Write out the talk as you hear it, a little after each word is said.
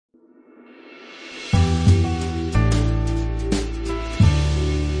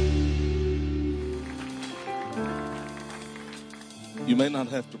You may not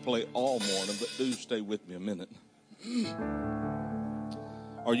have to play all morning, but do stay with me a minute.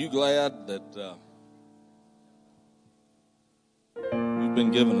 Are you glad that you've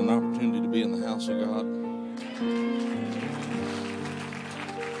been given an opportunity to be in the house of God?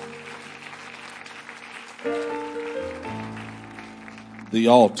 The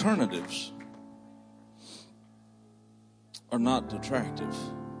alternatives are not attractive.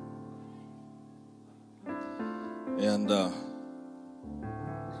 And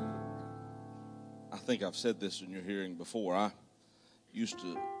I think I've said this in your hearing before. I used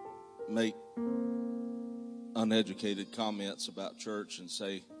to make uneducated comments about church and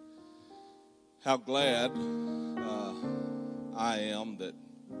say how glad I am that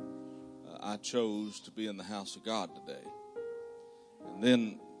I chose to be in the house of God today. And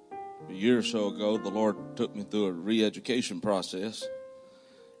then a year or so ago, the Lord took me through a re-education process,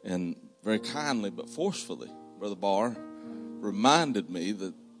 and very kindly but forcefully, Brother Barr reminded me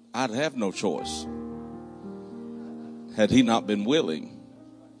that I'd have no choice had he not been willing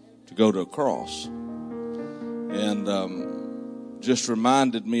to go to a cross. And just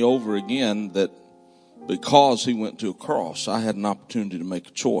reminded me over again that because he went to a cross, I had an opportunity to make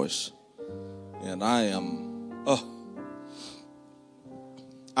a choice. And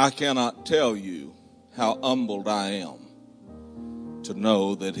I cannot tell you how humbled I am to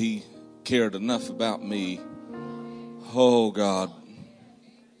know that he cared enough about me. Oh God,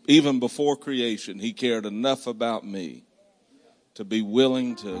 even before creation, he cared enough about me to be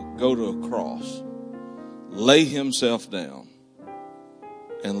willing to go to a cross, lay himself down,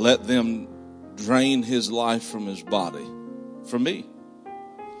 and let them drain his life from his body for me.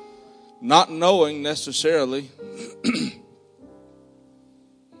 Not knowing necessarily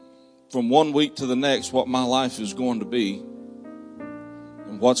from one week to the next what my life is going to be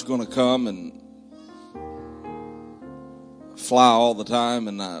and what's going to come, and fly all the time,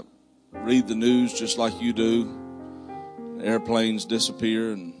 and I read the news just like you do. Airplanes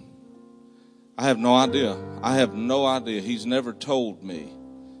disappear, and I have no idea. I have no idea. He's never told me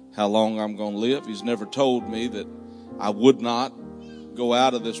how long I'm going to live. He's never told me that I would not go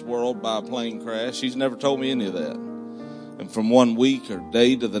out of this world by a plane crash. He's never told me any of that. And from one week or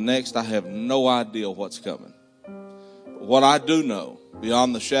day to the next, I have no idea what's coming. But what I do know,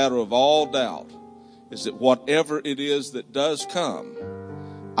 beyond the shadow of all doubt, is that whatever it is that does come,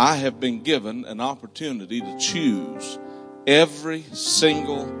 I have been given an opportunity to choose every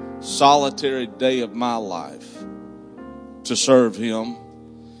single solitary day of my life to serve him.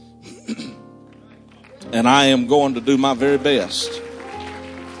 And I am going to do my very best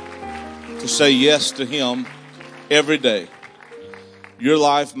to say yes to him every day. Your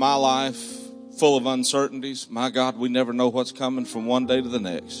life, my life, full of uncertainties. My God, we never know what's coming from one day to the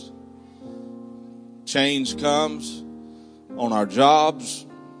next. Change comes on our jobs,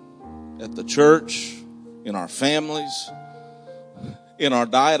 at the church, in our families, in our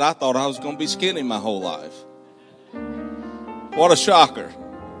diet. I thought I was going to be skinny my whole life. What a shocker.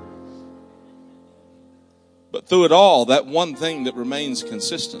 But through it all, that one thing that remains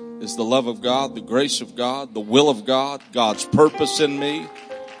consistent is the love of God, the grace of God, the will of God, God's purpose in me.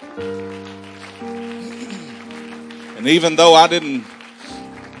 And even though I didn't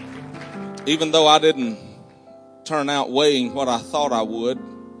turn out weighing what I thought I would,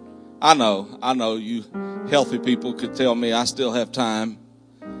 I know you healthy people could tell me I still have time.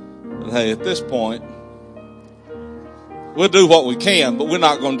 But hey, at this point, we'll do what we can, but we're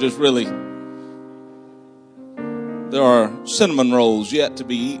not going to just really. There are cinnamon rolls yet to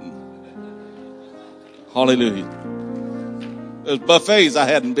be eaten. Hallelujah. There's buffets I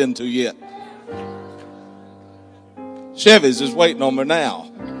hadn't been to yet. Chevy's is waiting on me now.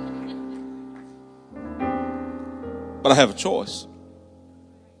 But I have a choice.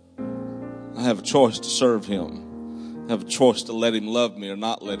 I have a choice to serve him. I have a choice to let him love me or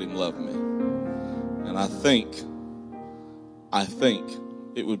not let him love me. And I think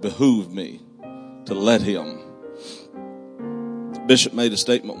it would behoove me to let him. Bishop made a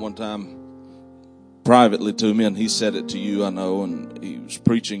statement one time privately to me, and he said it to you, I know, and he was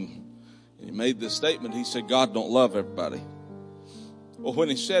preaching. And he made this statement. He said, God don't love everybody. Well, when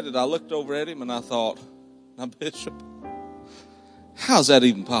he said it, I looked over at him and I thought, now, Bishop, how's that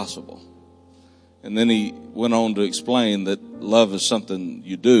even possible? And then he went on to explain that love is something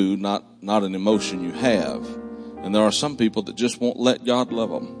you do, not an emotion you have. And there are some people that just won't let God love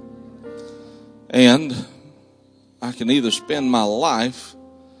them. And I can either spend my life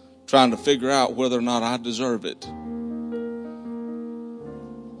trying to figure out whether or not I deserve it.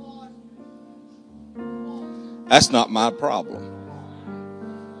 That's not my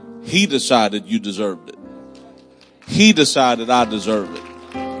problem. He decided you deserved it. He decided I deserved it.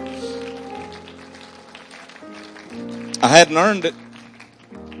 I hadn't earned it.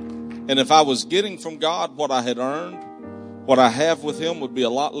 And if I was getting from God what I had earned, what I have with Him would be a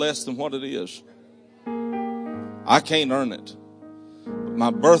lot less than what it is. I can't earn it. But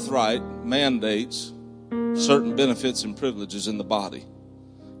my birthright mandates certain benefits and privileges in the body.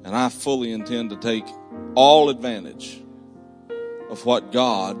 And I fully intend to take all advantage of what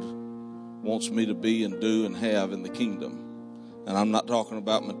God wants me to be and do and have in the kingdom. And I'm not talking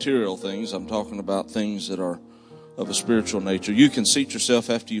about material things. I'm talking about things that are of a spiritual nature. You can seat yourself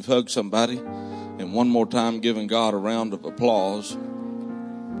after you've hugged somebody, and one more time giving God a round of applause.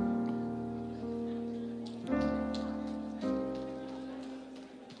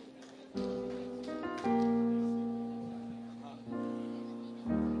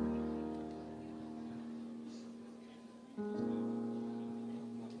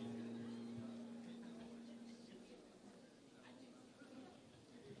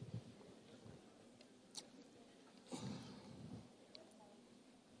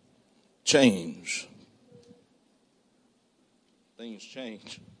 Change. Things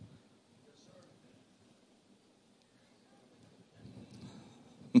change.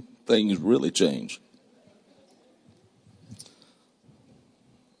 Things really change.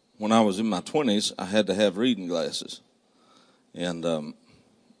 When I was in my 20s, I had to have reading glasses. And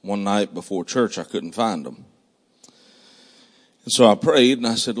one night before church, I couldn't find them. And so I prayed and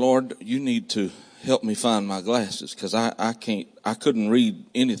I said, Lord, you need to help me find my glasses, because I couldn't read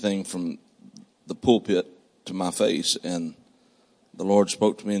anything from the pulpit to my face. And the Lord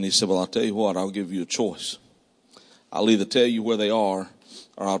spoke to me and He said, well, I'll tell you what, I'll give you a choice. I'll either tell you where they are,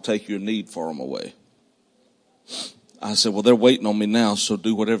 or I'll take your need for them away. I said, well, they're waiting on me now, so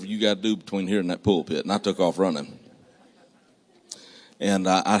do whatever you got to do between here and that pulpit. And I took off running. And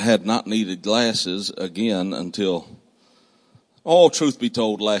I had not needed glasses again until, all truth be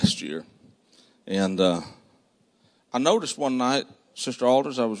told, last year. And I noticed one night, Sister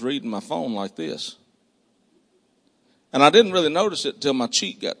Alders, I was reading my phone like this. And I didn't really notice it until my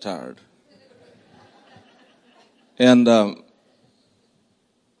cheek got tired. And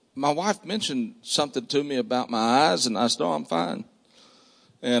my wife mentioned something to me about my eyes, and I said, oh, I'm fine.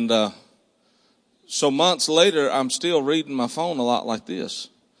 And so months later, I'm still reading my phone a lot like this.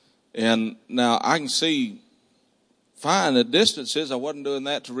 And now I can see fine at distances. I wasn't doing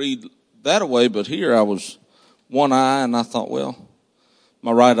that to read that away, but here I was one eye, and I thought, well,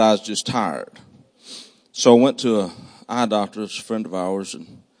 my right eye's just tired. So I went to an eye doctor, it's a friend of ours,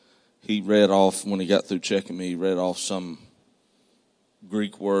 and he read off, when he got through checking me, he read off some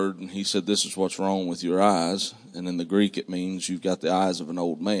Greek word, and he said, this is what's wrong with your eyes. And in the Greek, it means you've got the eyes of an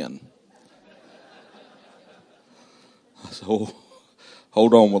old man. So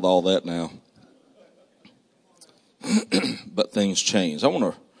hold on with all that now. But things change. I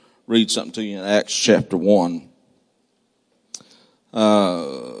want to read something to you in Acts chapter 1.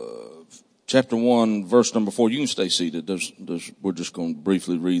 Chapter 1, verse number 4. You can stay seated. We're just going to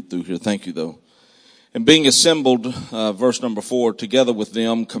briefly read through here. Thank you, though. And being assembled, verse number 4, together with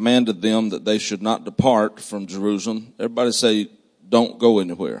them, commanded them that they should not depart from Jerusalem. Everybody say, don't go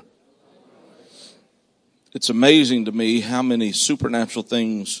anywhere. It's amazing to me how many supernatural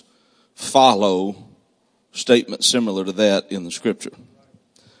things follow statements similar to that in the scripture.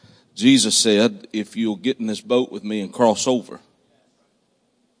 Jesus said, if you'll get in this boat with me and cross over.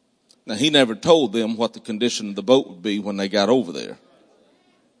 Now, he never told them what the condition of the boat would be when they got over there.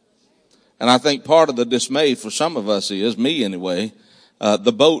 And I think part of the dismay for some of us is, me anyway,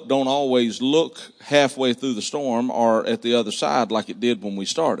 the boat don't always look halfway through the storm or at the other side like it did when we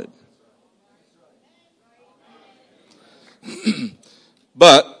started.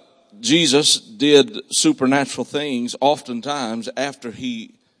 But Jesus did supernatural things oftentimes after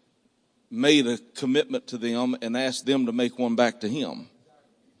he made a commitment to them and asked them to make one back to him.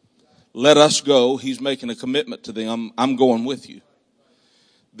 Let us go. He's making a commitment to them. I'm going with you.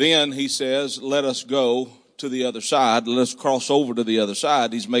 Then he says, let us go to the other side. Let us cross over to the other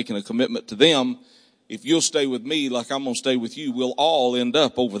side. He's making a commitment to them. If you'll stay with me like I'm going to stay with you, we'll all end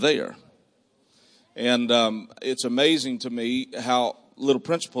up over there. And it's amazing to me how little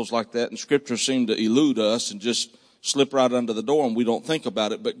principles like that in Scripture seem to elude us and just slip right under the door and we don't think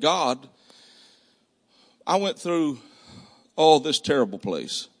about it. But God, I went through this terrible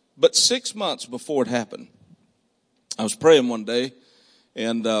place. But 6 months before it happened, I was praying one day,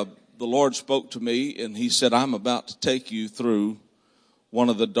 and the Lord spoke to me, and he said, I'm about to take you through one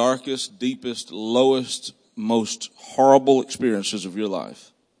of the darkest, deepest, lowest, most horrible experiences of your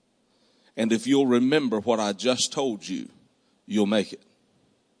life. And if you'll remember what I just told you, you'll make it.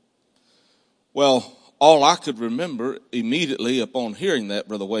 Well, all I could remember immediately upon hearing that,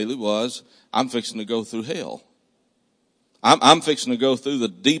 Brother Whaley, was I'm fixing to go through hell. I'm fixing to go through the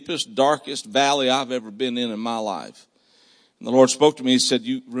deepest, darkest valley I've ever been in my life. And the Lord spoke to me. He said,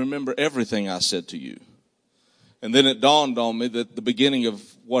 you remember everything I said to you. And then it dawned on me that the beginning of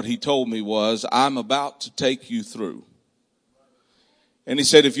what he told me was, I'm about to take you through. And he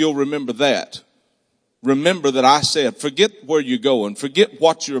said, if you'll remember that I said, forget where you're going, forget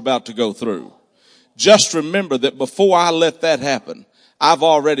what you're about to go through. Just remember that before I let that happen, I've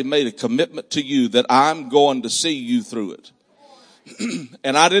already made a commitment to you that I'm going to see you through it.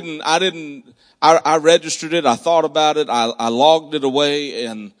 And I registered it. I thought about it. I logged it away,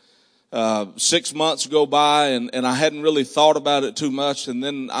 and 6 months go by, and I hadn't really thought about it too much. And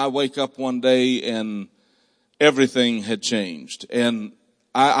then I wake up one day and everything had changed. And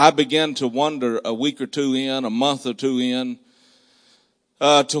I began to wonder a week or two in, a month or two in,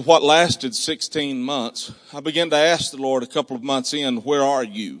 to what lasted 16 months. I began to ask the Lord a couple of months in, where are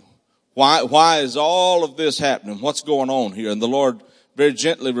you? Why is all of this happening? What's going on here? And the Lord very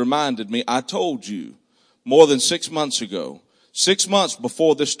gently reminded me, I told you more than 6 months ago, 6 months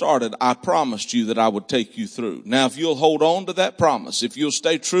before this started, I promised you that I would take you through. Now, if you'll hold on to that promise, if you'll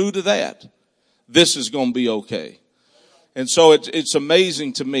stay true to that, this is going to be okay. And so it's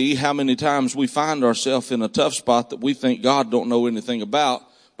amazing to me how many times we find ourselves in a tough spot that we think God don't know anything about.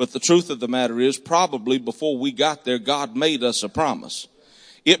 But the truth of the matter is, probably before we got there, God made us a promise.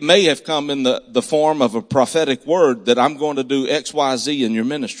 It may have come in the form of a prophetic word that I'm going to do X, Y, Z in your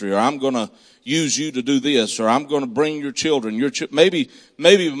ministry, or I'm going to use you to do this, or I'm going to bring your children.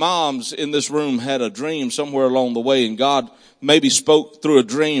 Maybe moms in this room had a dream somewhere along the way, and God maybe spoke through a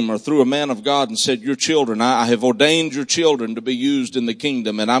dream or through a man of God and said, your children, I have ordained your children to be used in the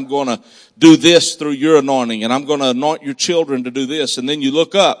kingdom, and I'm going to do this through your anointing, and I'm going to anoint your children to do this. And then you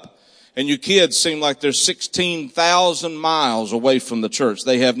look up, and your kids seem like they're 16,000 miles away from the church.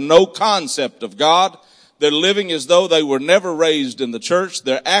 They have no concept of God. They're living as though they were never raised in the church.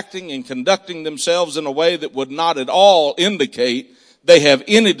 They're acting and conducting themselves in a way that would not at all indicate they have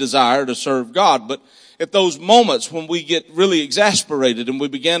any desire to serve God. But at those moments when we get really exasperated and we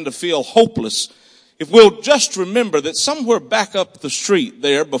begin to feel hopeless, if we'll just remember that somewhere back up the street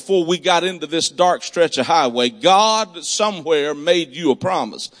there, before we got into this dark stretch of highway, God somewhere made you a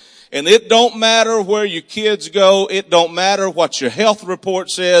promise. And it don't matter where your kids go. It don't matter what your health report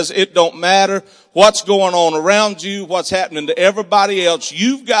says. It don't matter what's going on around you, what's happening to everybody else.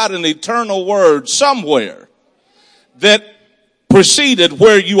 You've got an eternal word somewhere that preceded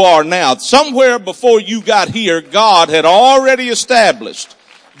where you are now. Somewhere before you got here, God had already established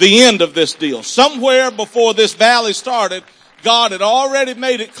the end of this deal. Somewhere before this valley started, God had already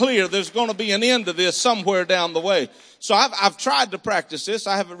made it clear there's going to be an end to this somewhere down the way. So I've tried to practice this.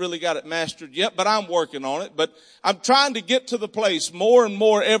 I haven't really got it mastered yet, but I'm working on it. But I'm trying to get to the place more and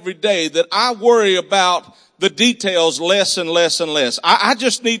more every day that I worry about the details less and less and less. I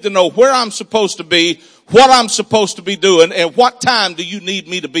just need to know where I'm supposed to be, what I'm supposed to be doing, and what time do you need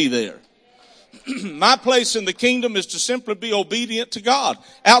me to be there. My place in the kingdom is to simply be obedient to God.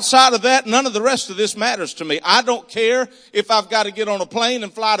 Outside of that, none of the rest of this matters to me. I don't care if I've got to get on a plane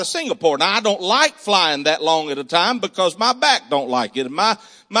and fly to Singapore. Now, I don't like flying that long at a time because my back don't like it. And my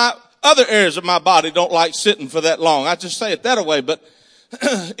other areas of my body don't like sitting for that long. I just say it that way. But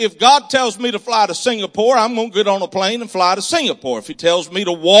if God tells me to fly to Singapore, I'm going to get on a plane and fly to Singapore. If he tells me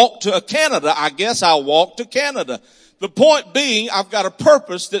to walk to Canada, I guess I'll walk to Canada. The point being, I've got a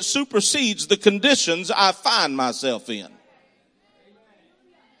purpose that supersedes the conditions I find myself in.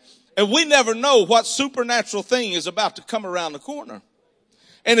 And we never know what supernatural thing is about to come around the corner.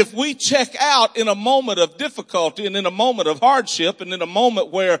 And if we check out in a moment of difficulty and in a moment of hardship and in a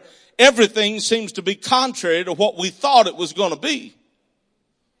moment where everything seems to be contrary to what we thought it was going to be,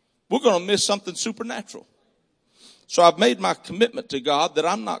 we're going to miss something supernatural. So I've made my commitment to God that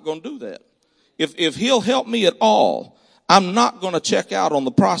I'm not going to do that. If he'll help me at all, I'm not going to check out on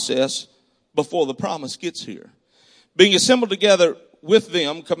the process before the promise gets here. Being assembled together with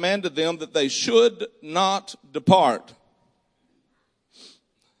them, commanded them that they should not depart.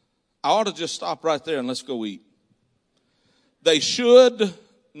 I ought to just stop right there and let's go eat. They should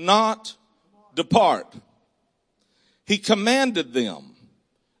not depart. He commanded them,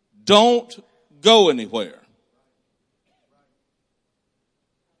 don't go anywhere.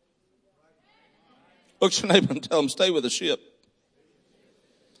 Look at your neighbor and tell them, stay with the ship.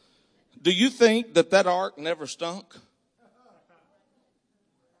 Do you think that ark never stunk?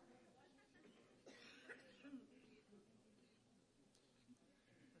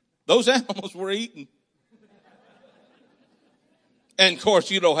 Those animals were eating. And of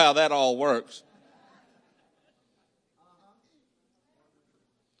course, you know how that all works.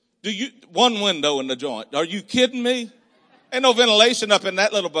 One window in the joint. Are you kidding me? Ain't no ventilation up in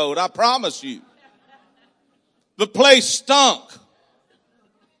that little boat, I promise you. The place stunk.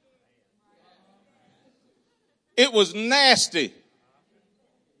 It was nasty.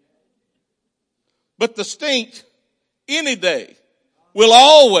 But the stink any day will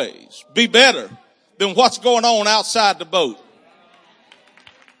always be better than what's going on outside the boat.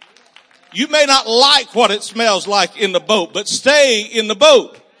 You may not like what it smells like in the boat, but stay in the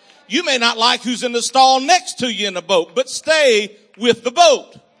boat. You may not like who's in the stall next to you in the boat, but stay with the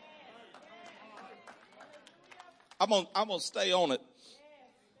boat. I'm gonna stay on it.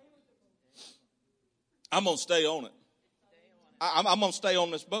 I'm gonna stay on it. I'm gonna stay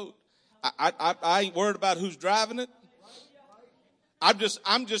on this boat. I ain't worried about who's driving it. I'm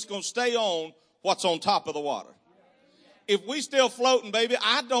just gonna stay on what's on top of the water. If we still floating, baby,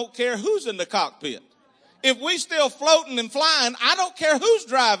 I don't care who's in the cockpit. If we still floating and flying, I don't care who's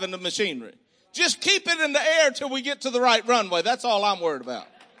driving the machinery. Just keep it in the air till we get to the right runway. That's all I'm worried about.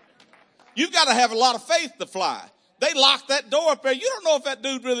 You've got to have a lot of faith to fly. They locked that door up there. You don't know if that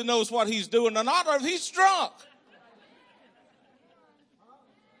dude really knows what he's doing or not, or if he's drunk.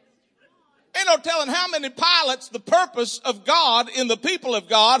 Ain't no telling how many pilots the purpose of God in the people of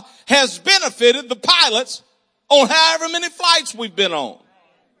God has benefited the pilots on however many flights we've been on.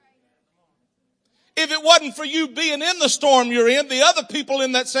 If it wasn't for you being in the storm you're in, the other people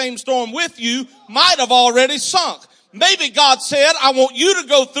in that same storm with you might have already sunk. Maybe God said, I want you to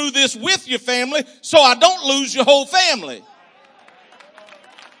go through this with your family so I don't lose your whole family.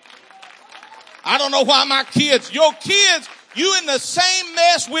 I don't know why your kids, you in the same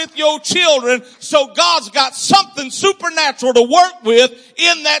mess with your children, so God's got something supernatural to work with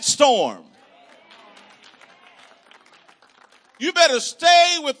in that storm. You better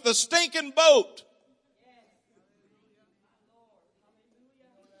stay with the stinking boat.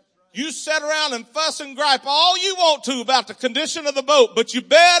 You sit around and fuss and gripe all you want to about the condition of the boat, but you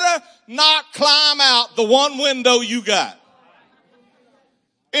better not climb out the one window you got.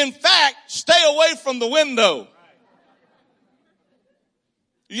 In fact, stay away from the window.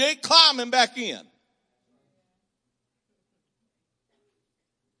 You ain't climbing back in.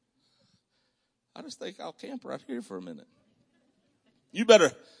 I just think I'll camp right here for a minute. You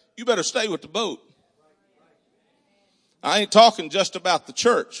better stay with the boat. I ain't talking just about the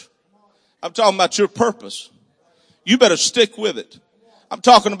church. I'm talking about your purpose. You better stick with it. I'm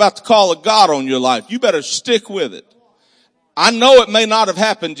talking about the call of God on your life. You better stick with it. I know it may not have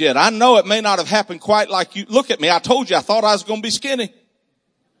happened yet. I know it may not have happened quite like you. Look at me. I told you I thought I was going to be skinny.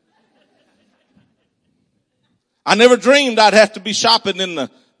 I never dreamed I'd have to be shopping in the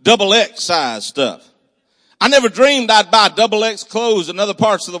XXL size stuff. I never dreamed I'd buy XXL clothes in other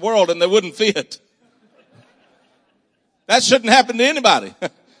parts of the world and they wouldn't fit. That shouldn't happen to anybody.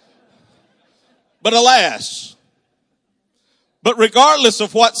 But alas. But regardless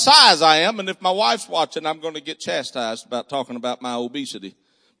of what size I am, and if my wife's watching, I'm going to get chastised about talking about my obesity.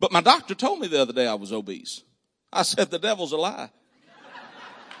 But my doctor told me the other day I was obese. I said, the devil's a lie.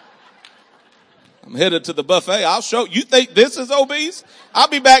 I'm headed to the buffet. I'll show you. Think this is obese? I'll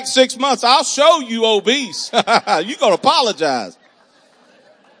be back 6 months. I'll show you obese. You're going to apologize.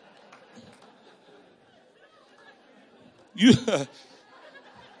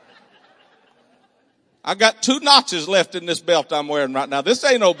 I got 2 notches left in this belt I'm wearing right now. This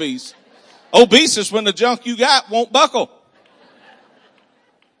ain't obese. Obese is when the junk you got won't buckle.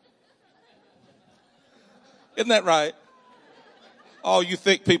 Isn't that right? Oh, you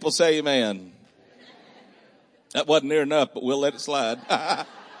thick people say amen. That wasn't near enough, but we'll let it slide.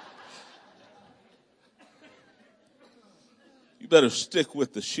 You better stick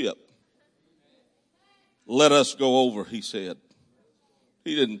with the ship. Let us go over, he said.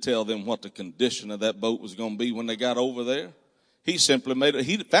 He didn't tell them what the condition of that boat was going to be when they got over there. He simply made it.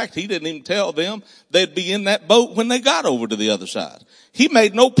 In fact, he didn't even tell them they'd be in that boat when they got over to the other side. He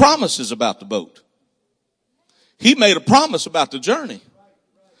made no promises about the boat. He made a promise about the journey.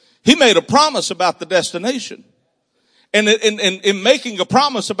 He made a promise about the destination. And in making a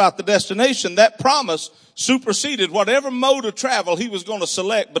promise about the destination, that promise superseded whatever mode of travel he was going to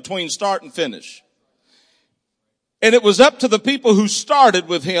select between start and finish. And it was up to the people who started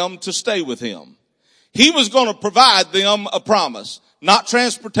with him to stay with him. He was going to provide them a promise, not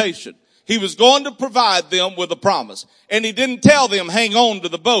transportation. He was going to provide them with a promise. And he didn't tell them, hang on to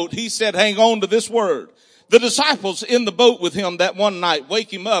the boat. He said, hang on to this word. The disciples in the boat with him that one night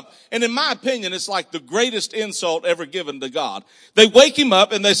wake him up. And in my opinion, it's like the greatest insult ever given to God. They wake him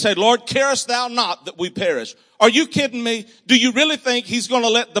up and they say, Lord, carest thou not that we perish? Are you kidding me? Do you really think he's going to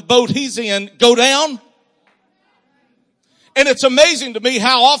let the boat he's in go down? And it's amazing to me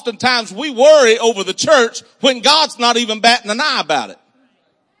how oftentimes we worry over the church when God's not even batting an eye about it.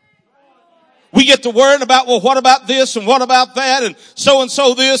 We get to worrying about, well, what about this and what about that and so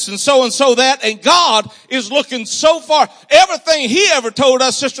this and so that. And God is looking so far. Everything he ever told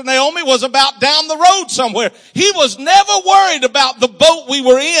us, Sister Naomi, was about down the road somewhere. He was never worried about the boat we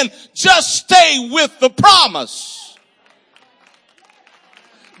were in. Just stay with the promise.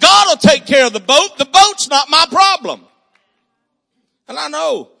 God will take care of the boat. The boat's not my problem. And I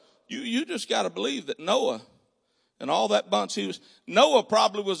know you just got to believe that Noah and all that bunch, Noah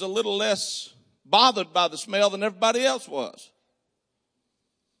probably was a little less bothered by the smell than everybody else was.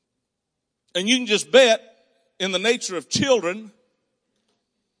 And you can just bet in the nature of children,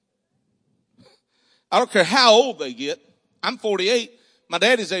 I don't care how old they get. I'm 48. My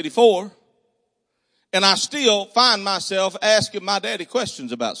daddy's 84. And I still find myself asking my daddy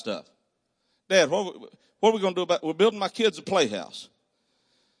questions about stuff. Dad, what are we going to do about, we're building my kids a playhouse.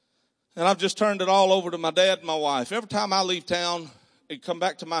 And I've just turned it all over to my dad and my wife. Every time I leave town and come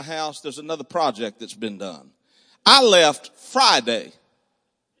back to my house, there's another project that's been done. I left Friday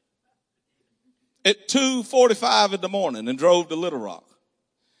at 2:45 in the morning and drove to Little Rock.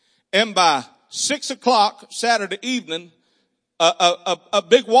 And by 6 o'clock Saturday evening, a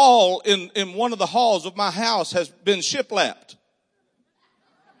big wall in one of the halls of my house has been shiplapped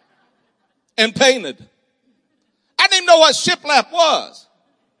and painted. I didn't even know what shiplap was.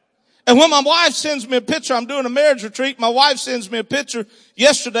 And when my wife sends me a picture, I'm doing a marriage retreat. My wife sends me a picture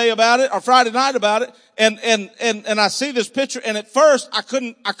yesterday about it, or Friday night about it. And I see this picture. And at first I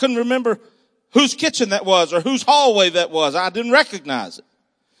couldn't remember whose kitchen that was or whose hallway that was. I didn't recognize it.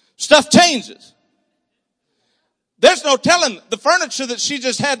 Stuff changes. There's no telling, the furniture that she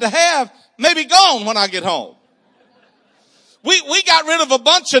just had to have may be gone when I get home. We got rid of a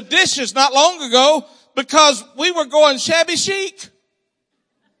bunch of dishes not long ago because we were going shabby chic.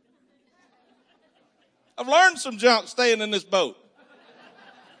 I've learned some junk staying in this boat.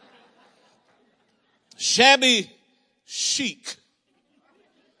 Shabby chic.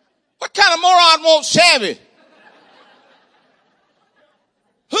 What kind of moron wants shabby?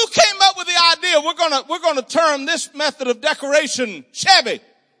 Who came up with the idea we're gonna term this method of decoration shabby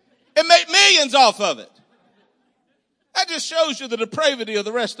and make millions off of it? That just shows you the depravity of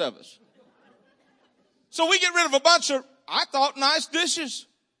the rest of us. So we get rid of a bunch of, I thought, nice dishes.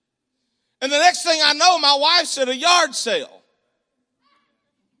 And the next thing I know, my wife said a yard sale.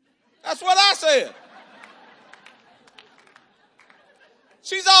 That's what I said.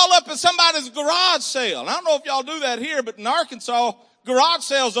 She's all up in somebody's garage sale. And I don't know if y'all do that here, but in Arkansas, garage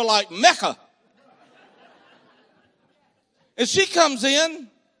sales are like Mecca. And she comes in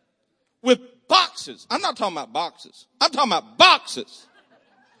with boxes. I'm not talking about boxes. I'm talking about boxes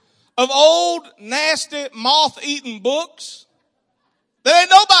of old, nasty, moth-eaten books that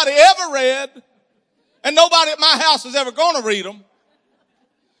ain't nobody ever read, and nobody at my house is ever going to read them,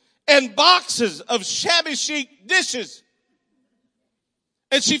 and boxes of shabby chic dishes.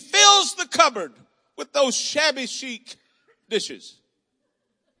 And she fills the cupboard with those shabby chic dishes.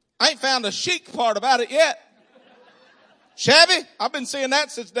 I ain't found a chic part about it yet. Shabby? I've been seeing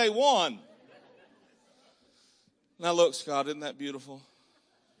that since day one. Now look, Scott, isn't that beautiful?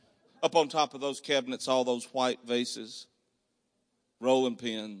 Up on top of those cabinets, all those white vases, rolling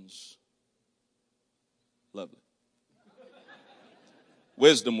pins. Lovely.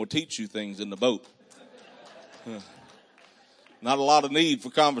 Wisdom will teach you things in the boat. Not a lot of need for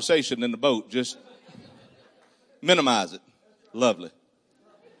conversation in the boat. Just minimize it. Lovely.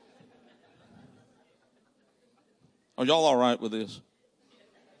 Are y'all all right with this?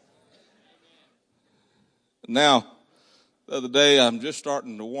 Now, the other day, I'm just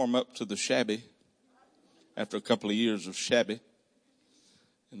starting to warm up to the shabby after a couple of years of shabby.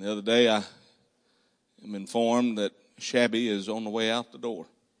 And the other day, I am informed that shabby is on the way out the door.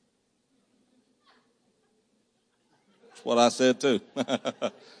 That's what I said too.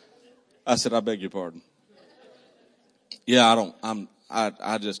 I said, I beg your pardon. Yeah,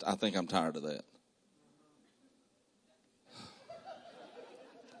 I think I'm tired of that.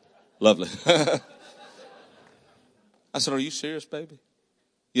 Lovely. I said, are you serious, baby?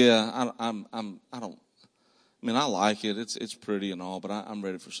 Yeah, I like it. It's pretty and all, but I'm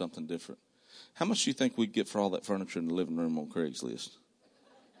ready for something different. How much do you think we'd get for all that furniture in the living room on Craigslist?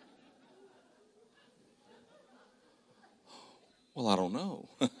 Well, I don't know.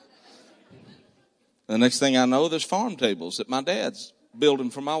 The next thing I know, there's farm tables that my dad's building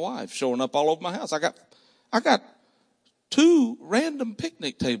for my wife showing up all over my house. I got 2 random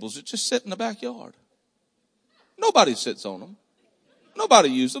picnic tables that just sit in the backyard. Nobody sits on them. Nobody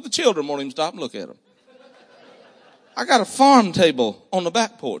uses them. The children won't even stop and look at them. I got a farm table on the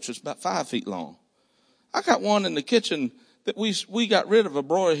back porch. It's about 5 feet long. I got one in the kitchen that we got rid of a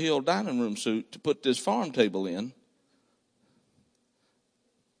Broyer Hill dining room suite to put this farm table in.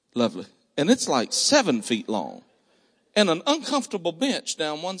 Lovely. And it's like 7 feet long. And an uncomfortable bench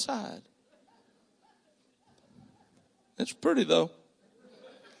down one side. It's pretty though.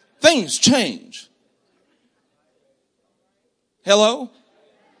 Things change. Hello?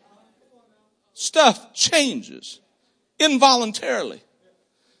 Stuff changes involuntarily.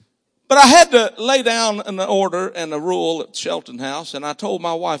 But I had to lay down an order and a rule at Shelton House, and I told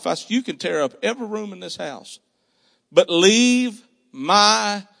my wife, I said, you can tear up every room in this house, but leave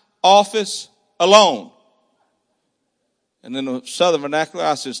my office alone. And in the southern vernacular,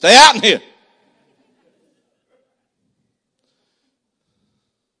 I said, stay out in here.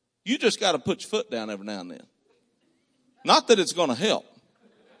 You just got to put your foot down every now and then. Not that it's going to help.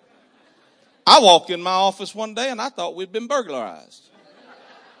 I walked in my office one day and I thought we'd been burglarized.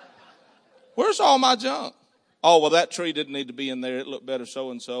 Where's all my junk? Oh, well, that tree didn't need to be in there. It looked better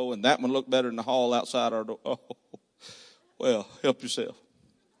so-and-so, and that one looked better in the hall outside our door. Oh, well, help yourself.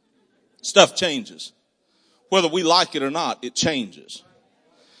 Stuff changes. Whether we like it or not, it changes.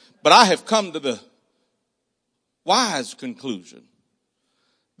 But I have come to the wise conclusion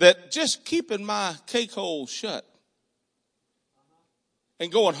that just keeping my cake hole shut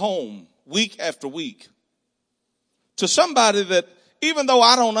and going home week after week to somebody that, even though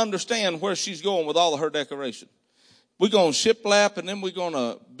I don't understand where she's going with all of her decoration, we're going to shiplap and then we're going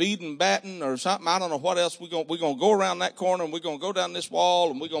to bead and batten or something. I don't know what else. We're going to go around that corner and we're going to go down this wall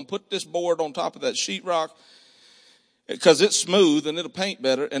and we're going to put this board on top of that sheetrock because it's smooth and it'll paint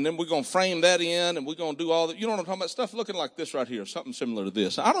better. And then we're going to frame that in and we're going to do all that. You know what I'm talking about? Stuff looking like this right here, something similar to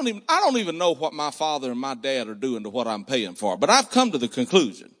this. I don't even know what my father and my dad are doing to what I'm paying for. But I've come to the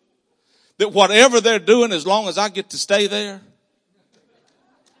conclusion that whatever they're doing, as long as I get to stay there,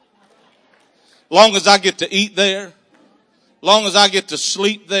 long as I get to eat there, long as I get to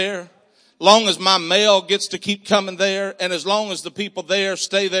sleep there, long as my mail gets to keep coming there, and as long as the people there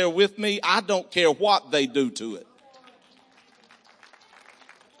stay there with me, I don't care what they do to it.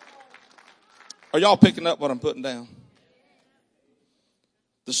 Are y'all picking up what I'm putting down?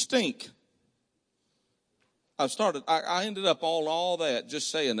 The stink. I ended up all that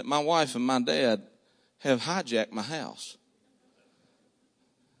just saying that my wife and my dad have hijacked my house.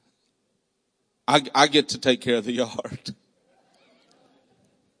 I get to take care of the yard.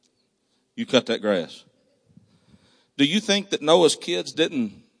 You cut that grass. Do you think that Noah's kids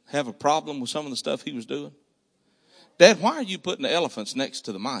didn't have a problem with some of the stuff he was doing? Dad, why are you putting the elephants next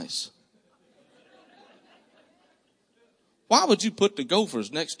to the mice? Why would you put the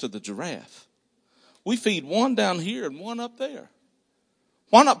gophers next to the giraffe? We feed one down here and one up there.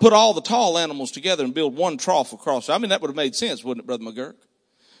 Why not put all the tall animals together and build one trough across? I mean, that would have made sense, wouldn't it, Brother McGurk?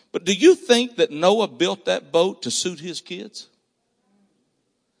 But do you think that Noah built that boat to suit his kids?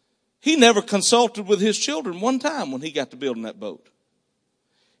 He never consulted with his children one time when he got to building that boat.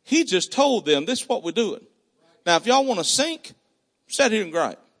 He just told them, this is what we're doing. Now, if y'all want to sink, sit here and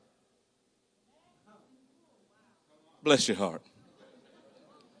gripe. Bless your heart.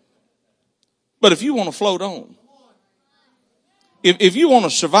 But if you want to float on, if you want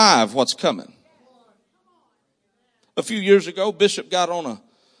to survive what's coming. A few years ago, Bishop got on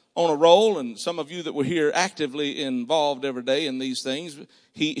a roll, and some of you that were here actively involved every day in these things,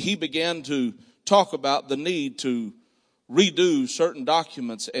 he began to talk about the need to redo certain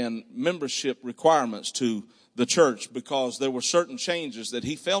documents and membership requirements to the church because there were certain changes that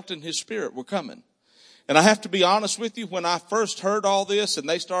he felt in his spirit were coming. And I have to be honest with you, when I first heard all this and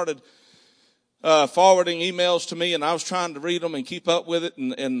they started forwarding emails to me and I was trying to read them and keep up with it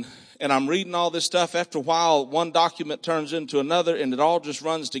and I'm reading all this stuff. After a while, one document turns into another and it all just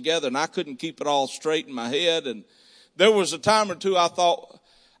runs together and I couldn't keep it all straight in my head. And there was a time or two I thought,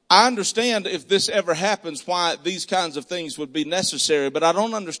 I understand if this ever happens why these kinds of things would be necessary, but I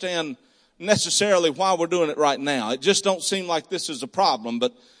don't understand necessarily why we're doing it right now. It just don't seem like this is a problem.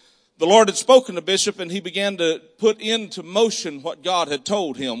 But the Lord had spoken to Bishop and he began to put into motion what God had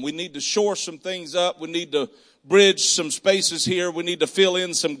told him. We need to shore some things up. We need to bridge some spaces here. We need to fill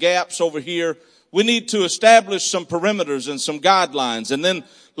in some gaps over here. We need to establish some perimeters and some guidelines. And then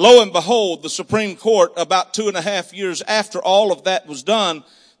lo and behold, the Supreme Court, about 2.5 years after all of that was done,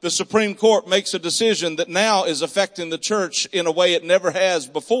 the Supreme Court makes a decision that now is affecting the church in a way it never has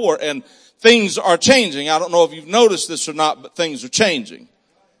before. And things are changing. I don't know if you've noticed this or not, but things are changing.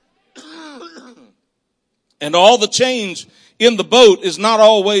 And all the change in the boat is not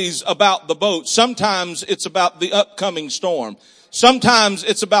always about the boat. Sometimes it's about the upcoming storm. Sometimes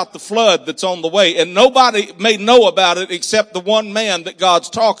it's about the flood that's on the way, and nobody may know about it except the one man that God's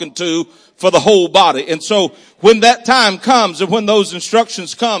talking to for the whole body. And so when that time comes and when those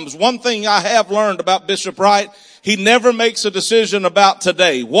instructions comes, one thing I have learned about Bishop Wright, he never makes a decision about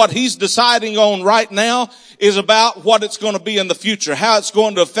today. What he's deciding on right now is about what it's going to be in the future, how it's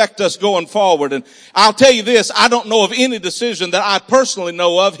going to affect us going forward. And I'll tell you this, I don't know of any decision that I personally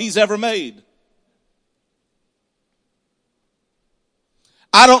know of he's ever made.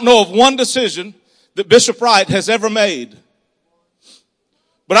 I don't know of one decision that Bishop Wright has ever made.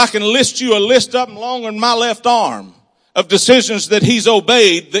 But I can list you a list of them longer than my left arm of decisions that he's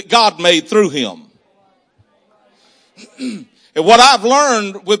obeyed that God made through him. And what I've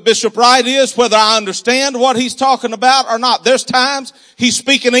learned with Bishop Wright is whether I understand what he's talking about or not. There's times he's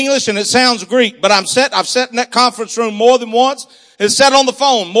speaking English and it sounds Greek, but I've sat in that conference room more than once and sat on the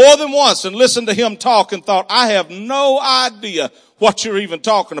phone more than once and listened to him talk and thought, I have no idea what you're even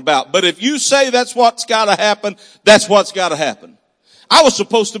talking about. But if you say that's what's got to happen, that's what's got to happen. I was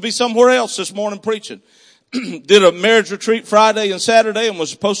supposed to be somewhere else this morning preaching. Did a marriage retreat Friday and Saturday and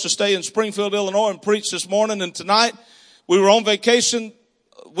was supposed to stay in Springfield, Illinois and preach this morning. And tonight we were on vacation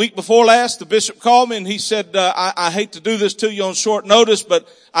week before last. The bishop called me and he said, I hate to do this to you on short notice, but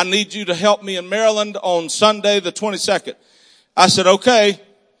I need you to help me in Maryland on Sunday the 22nd. I said, okay.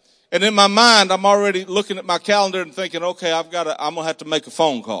 And in my mind, I'm already looking at my calendar and thinking, okay, I'm going to have to make a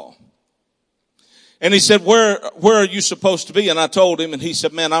phone call. And he said, where are you supposed to be? And I told him, and he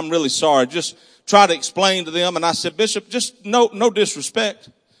said, man, I'm really sorry. Just try to explain to them. And I said, Bishop, just no disrespect,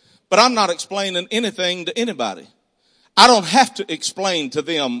 but I'm not explaining anything to anybody. I don't have to explain to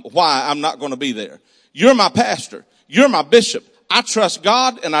them why I'm not going to be there. You're my pastor. You're my bishop. I trust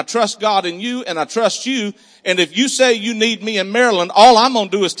God and I trust God in you and I trust you. And if you say you need me in Maryland, all I'm going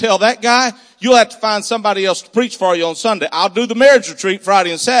to do is tell that guy, you'll have to find somebody else to preach for you on Sunday. I'll do the marriage retreat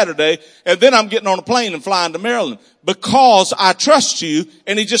Friday and Saturday, and then I'm getting on a plane and flying to Maryland because I trust you.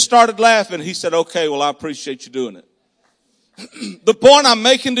 And he just started laughing. He said, okay, well, I appreciate you doing it. The point I'm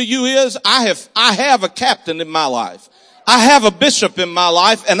making to you is I have a captain in my life. I have a bishop in my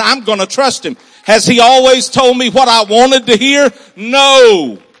life and I'm going to trust him. Has he always told me what I wanted to hear?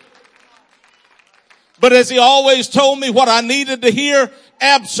 No. But has he always told me what I needed to hear?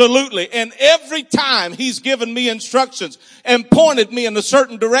 Absolutely. And every time he's given me instructions and pointed me in a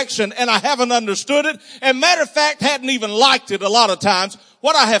certain direction and I haven't understood it, and matter of fact, hadn't even liked it a lot of times,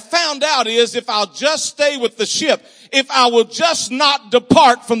 what I have found out is if I'll just stay with the ship, if I will just not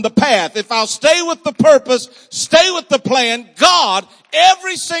depart from the path, if I'll stay with the purpose, stay with the plan, God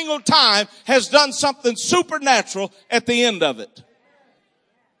every single time has done something supernatural at the end of it.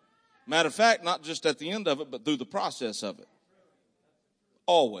 Matter of fact, not just at the end of it, but through the process of it.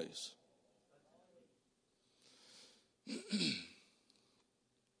 Always.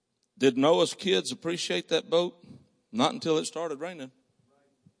 Did Noah's kids appreciate that boat? Not until it started raining.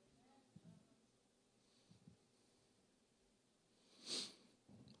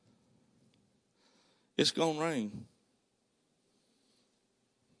 It's going to rain.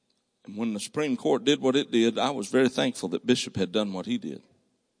 And when the Supreme Court did what it did, I was very thankful that Bishop had done what he did.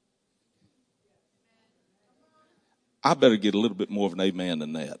 I better get a little bit more of an amen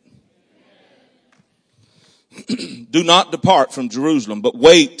than that. Do not depart from Jerusalem, but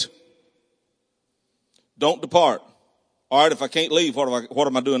wait. Don't depart. All right, if I can't leave, what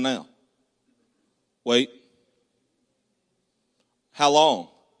am I doing now? Wait. How long?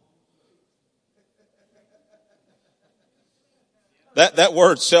 That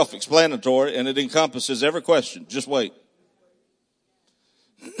word's self-explanatory and it encompasses every question. Just wait.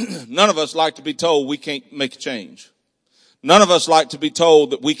 None of us like to be told we can't make a change. None of us like to be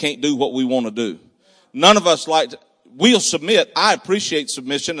told that we can't do what we want to do. None of us we'll submit. I appreciate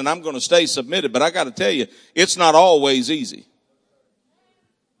submission and I'm going to stay submitted, but I got to tell you, it's not always easy.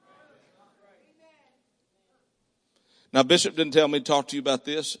 Now, Bishop didn't tell me to talk to you about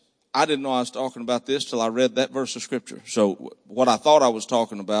this. I didn't know I was talking about this till I read that verse of scripture. So what I thought I was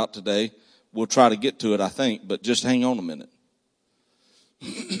talking about today, we'll try to get to it, I think, but just hang on a minute.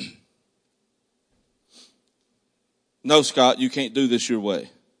 No, Scott, you can't do this your way.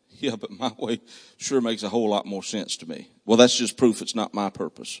 Yeah, but my way sure makes a whole lot more sense to me. Well, that's just proof it's not my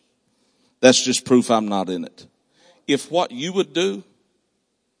purpose. That's just proof I'm not in it. If what you would do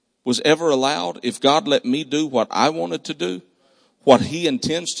was ever allowed, if God let me do what I wanted to do, what he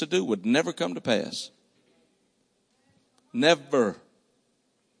intends to do would never come to pass. Never.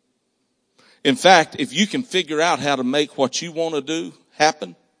 In fact, if you can figure out how to make what you want to do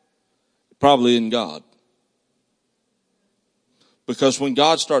happen, probably in God. Because when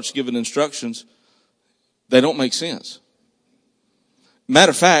God starts giving instructions, they don't make sense.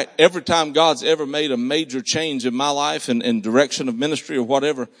 Matter of fact, every time God's ever made a major change in my life and direction of ministry or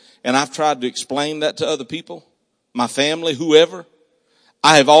whatever, and I've tried to explain that to other people, my family, whoever,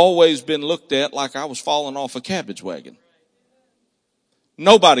 I have always been looked at like I was falling off a cabbage wagon.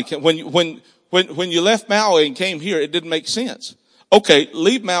 Nobody can, when you left Maui and came here, it didn't make sense. Okay,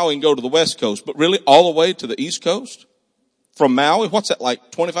 leave Maui and go to the West Coast, but really all the way to the East Coast? From Maui? What's that,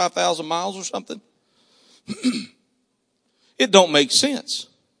 like 25,000 miles or something? It don't make sense.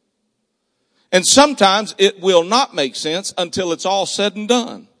 And sometimes it will not make sense until it's all said and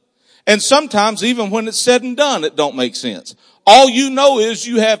done. And sometimes even when it's said and done, it don't make sense. All you know is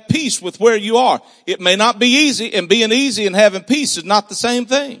you have peace with where you are. It may not be easy, and being easy and having peace is not the same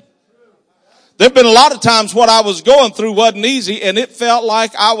thing. There have been a lot of times what I was going through wasn't easy, and it felt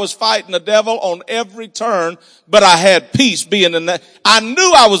like I was fighting the devil on every turn, but I had peace being in that. I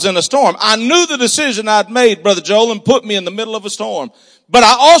knew I was in a storm. I knew the decision I'd made, Brother Joel, and put me in the middle of a storm. But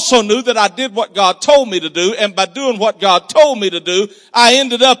I also knew that I did what God told me to do, and by doing what God told me to do, I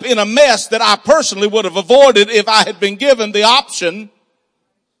ended up in a mess that I personally would have avoided if I had been given the option.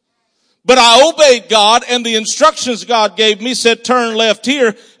 But I obeyed God, and the instructions God gave me said turn left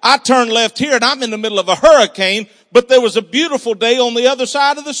here. I turned left here, and I'm in the middle of a hurricane, but there was a beautiful day on the other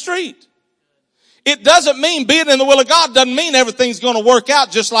side of the street. It doesn't mean being in the will of God doesn't mean everything's going to work out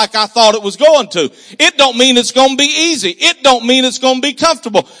just like I thought it was going to. It don't mean it's going to be easy. It don't mean it's going to be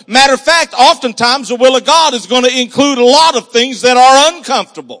comfortable. Matter of fact, oftentimes the will of God is going to include a lot of things that are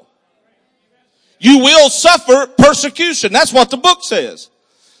uncomfortable. You will suffer persecution. That's what the book says.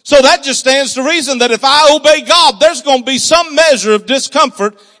 So that just stands to reason that if I obey God, there's going to be some measure of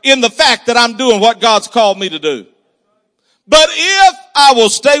discomfort in the fact that I'm doing what God's called me to do. But if I will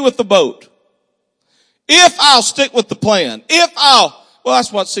stay with the boat, if I'll stick with the plan, well,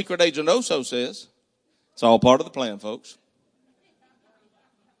 that's what Secret Agent Oso says. It's all part of the plan, folks.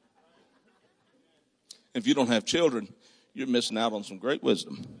 If you don't have children, you're missing out on some great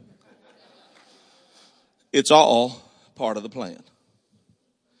wisdom. It's all part of the plan.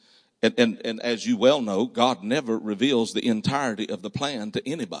 And as you well know, God never reveals the entirety of the plan to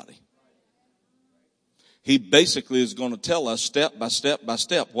anybody. He basically is going to tell us step by step by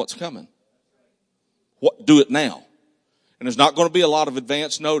step what's coming. Do it now. And there's not going to be a lot of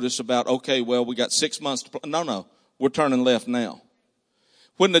advance notice about, okay, well, we got 6 months to No, we're turning left now.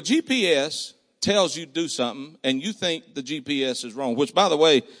 When the GPS tells you to do something and you think the GPS is wrong, which by the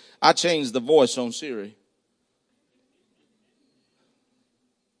way, I changed the voice on Siri.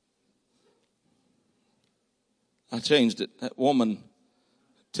 I changed it. That woman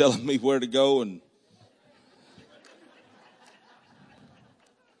telling me where to go, and if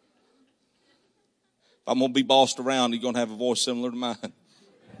I'm going to be bossed around, you're going to have a voice similar to mine.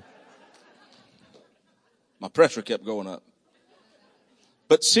 My pressure kept going up.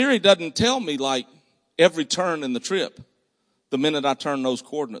 But Siri doesn't tell me like every turn in the trip the minute I turn those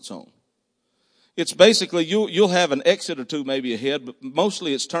coordinates on. It's basically you'll have an exit or two maybe ahead, but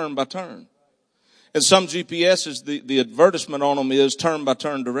mostly it's turn by turn. And some GPSs, the advertisement on them is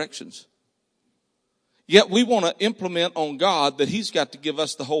turn-by-turn directions. Yet we want to implement on God that He's got to give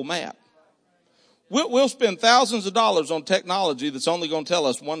us the whole map. We'll spend thousands of dollars on technology that's only going to tell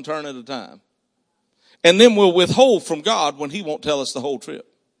us one turn at a time. And then we'll withhold from God when He won't tell us the whole trip.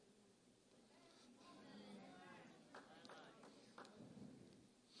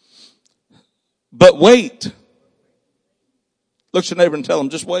 But wait. Look at your neighbor and tell him,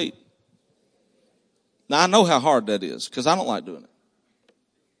 just wait. Now, I know how hard that is because I don't like doing it.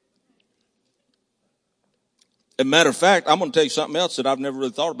 As a matter of fact, I'm going to tell you something else that I've never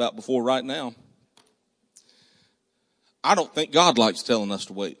really thought about before right now. I don't think God likes telling us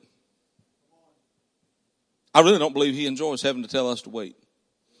to wait. I really don't believe He enjoys having to tell us to wait.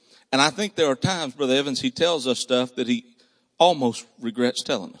 And I think there are times, Brother Evans, He tells us stuff that He almost regrets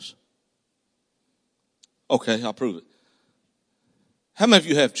telling us. Okay, I'll prove it. How many of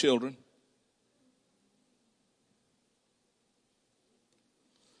you have children?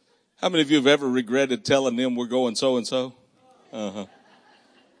 How many of you have ever regretted telling them we're going so-and-so? Uh-huh.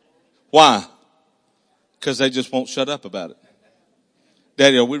 Why? Because they just won't shut up about it.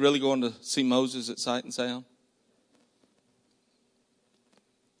 Daddy, are we really going to see Moses at Sight and Sound?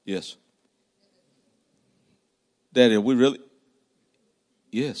 Yes. Daddy, are we really?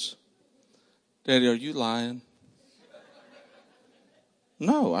 Yes. Daddy, are you lying?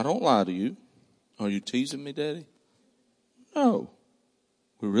 No, I don't lie to you. Are you teasing me, Daddy? No.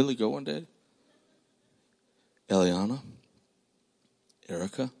 We're really going, Daddy? Eliana?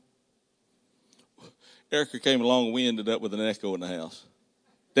 Erica? Erica came along and we ended up with an echo in the house.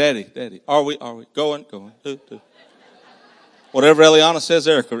 Daddy, are we going? Whatever Eliana says,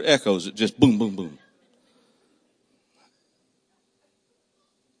 Erica echoes it. Just boom, boom, boom.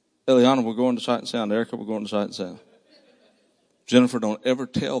 Eliana, we're going to Sight and Sound. Erica, we're going to Sight and Sound. Jennifer, don't ever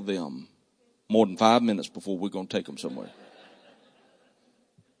tell them more than 5 minutes before we're going to take them somewhere.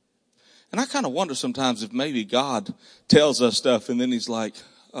 And I kind of wonder sometimes if maybe God tells us stuff and then he's like,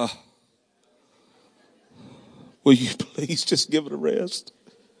 will you please just give it a rest?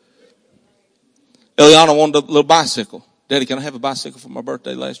 Eliana wanted a little bicycle. Daddy, can I have a bicycle for my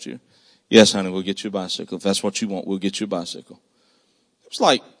birthday last year? Yes, honey, we'll get you a bicycle. If that's what you want, we'll get you a bicycle. It was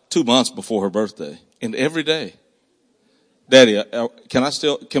like 2 months before her birthday. And every day, Daddy,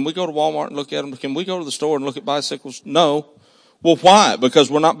 can we go to Walmart and look at them? Can we go to the store and look at bicycles? No. Well, why? Because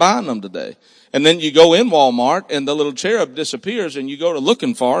we're not buying them today. And then you go in Walmart and the little cherub disappears and you go to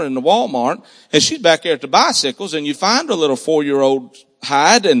looking for her in the Walmart and she's back there at the bicycles and you find her little 4-year-old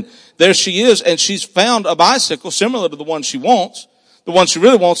hide and there she is and she's found a bicycle similar to the one she wants. The one she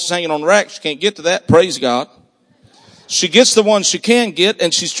really wants is hanging on the rack. She can't get to that. Praise God. She gets the one she can get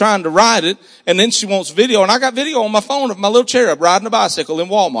and she's trying to ride it and then she wants video. And I got video on my phone of my little cherub riding a bicycle in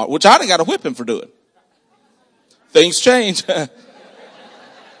Walmart, which I done got a whipping for doing. Things change. I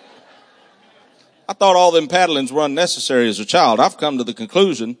thought all them paddlings were unnecessary as a child. I've come to the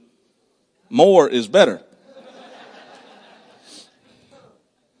conclusion more is better.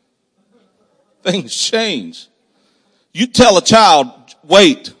 Things change. You tell a child,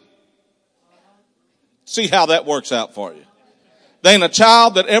 wait. See how that works out for you. There ain't a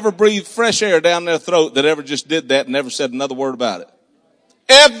child that ever breathed fresh air down their throat that ever just did that and never said another word about it.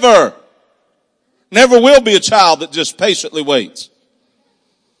 Ever. Never will be a child that just patiently waits.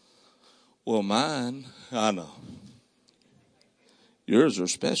 Well, mine, I know. Yours are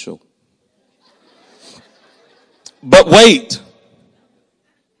special. But wait.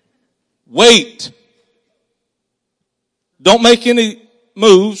 Wait. Don't make any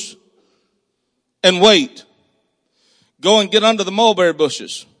moves and wait. Go and get under the mulberry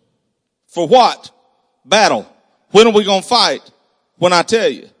bushes. For what? Battle. When are we going to fight? When I tell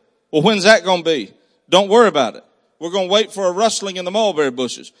you. Well, when's that going to be? Don't worry about it. We're going to wait for a rustling in the mulberry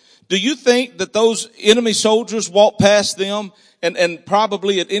bushes. Do you think that those enemy soldiers walked past them and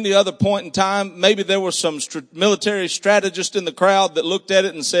probably at any other point in time, maybe there were some military strategists in the crowd that looked at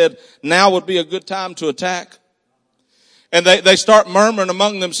it and said, now would be a good time to attack? And they start murmuring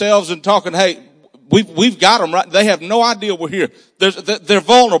among themselves and talking, hey, we've got them, right? They have no idea we're here. They're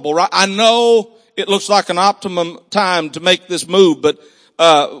vulnerable, right? I know it looks like an optimum time to make this move, but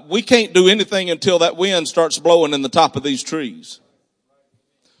we can't do anything until that wind starts blowing in the top of these trees.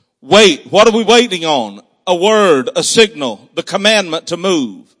 Wait. What are we waiting on? A word, a signal, the commandment to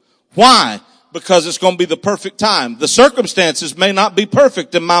move. Why? Because it's going to be the perfect time. The circumstances may not be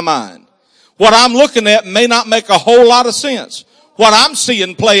perfect in my mind. What I'm looking at may not make a whole lot of sense. What I'm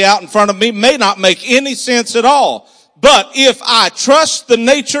seeing play out in front of me may not make any sense at all. But if I trust the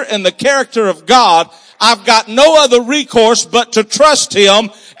nature and the character of God, I've got no other recourse but to trust Him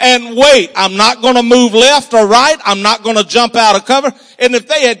and wait. I'm not going to move left or right. I'm not going to jump out of cover. And if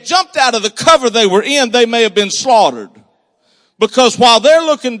they had jumped out of the cover they were in, they may have been slaughtered. Because while they're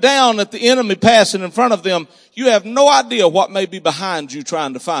looking down at the enemy passing in front of them, you have no idea what may be behind you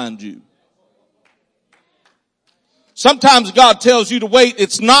trying to find you. Sometimes God tells you to wait.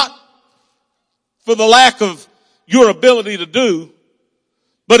 It's not for the lack of your ability to do,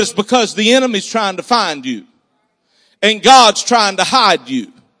 but it's because the enemy's trying to find you. And God's trying to hide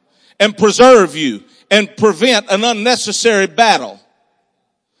you and preserve you and prevent an unnecessary battle.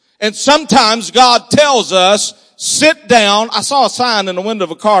 And sometimes God tells us, sit down. I saw a sign in the window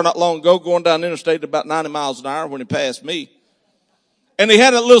of a car not long ago going down the interstate at about 90 miles an hour when he passed me. And he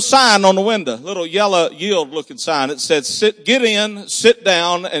had a little sign on the window, little yellow yield looking sign. It said, get in, sit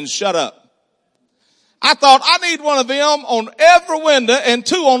down, and shut up. I thought I need one of them on every window and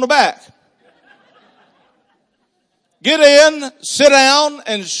 2 on the back. Get in, sit down,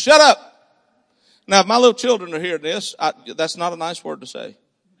 and shut up. Now, if my little children are hearing this, that's not a nice word to say.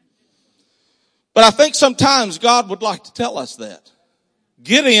 But I think sometimes God would like to tell us that.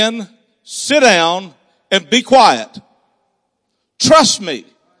 Get in, sit down, and be quiet. Trust me.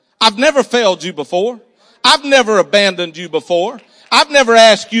 I've never failed you before. I've never abandoned you before. I've never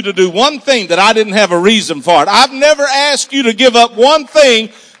asked you to do one thing that I didn't have a reason for it. I've never asked you to give up one thing,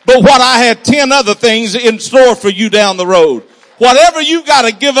 but what I had 10 other things in store for you down the road. Whatever you got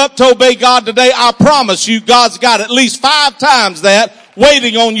to give up to obey God today, I promise you God's got at least 5 times that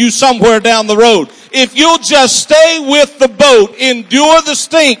waiting on you somewhere down the road. If you'll just stay with the boat, endure the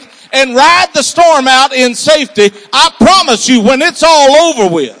stink, and ride the storm out in safety, I promise you when it's all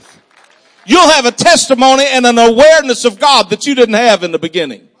over with, You'll have a testimony and an awareness of God that you didn't have in the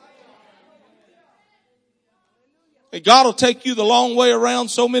beginning. And God will take you the long way around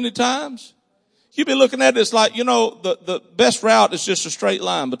so many times. You'll be looking at it, it's like, the best route is just a straight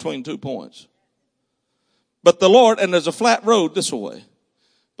line between 2 points. But the Lord, and there's a flat road this way,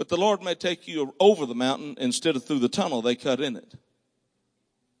 but the Lord may take you over the mountain instead of through the tunnel they cut in it.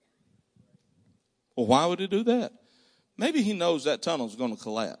 Well, why would he do that? Maybe he knows that tunnel's going to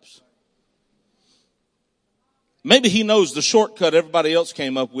collapse. Maybe he knows the shortcut everybody else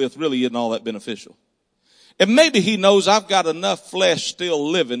came up with really isn't all that beneficial. And maybe he knows I've got enough flesh still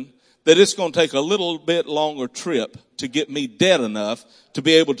living that it's going to take a little bit longer trip to get me dead enough to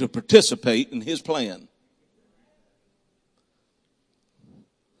be able to participate in his plan.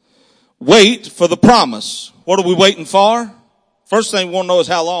 Wait for the promise. What are we waiting for? First thing we want to know is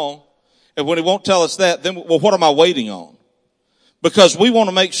how long. And when he won't tell us that, then, well, what am I waiting on? Because we want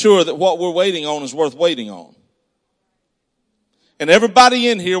to make sure that what we're waiting on is worth waiting on. And everybody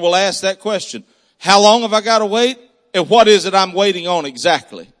in here will ask that question. How long have I got to wait? And what is it I'm waiting on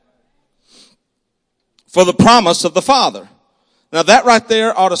exactly? For the promise of the Father. Now that right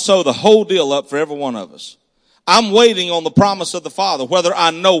there ought to sew the whole deal up for every one of us. I'm waiting on the promise of the Father. Whether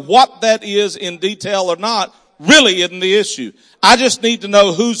I know what that is in detail or not really isn't the issue. I just need to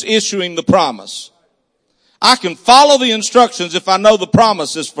know who's issuing the promise. I can follow the instructions if I know the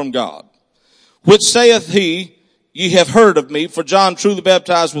promise is from God. Which saith he, ye have heard of me, for John truly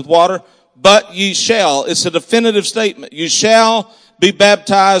baptized with water, but ye shall. It's a definitive statement. You shall be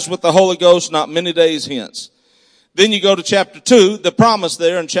baptized with the Holy Ghost not many days hence. Then you go to chapter 2, the promise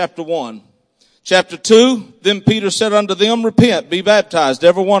there in chapter 1. Chapter 2, then Peter said unto them, repent, be baptized,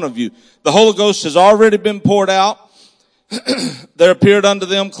 every one of you. The Holy Ghost has already been poured out. There appeared unto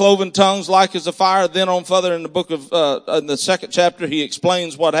them cloven tongues like as a fire. Then on further in the book of, in the 2nd chapter, he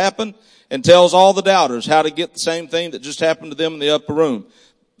explains what happened and tells all the doubters how to get the same thing that just happened to them in the upper room.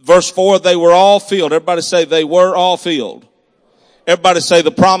 Verse 4, they were all filled. Everybody say they were all filled. Everybody say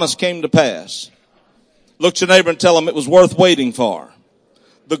the promise came to pass. Look at your neighbor and tell them it was worth waiting for.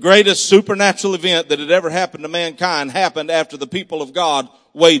 The greatest supernatural event that had ever happened to mankind happened after the people of God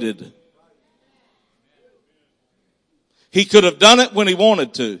waited. He could have done it when he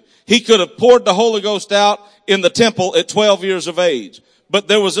wanted to. He could have poured the Holy Ghost out in the temple at 12 years of age. But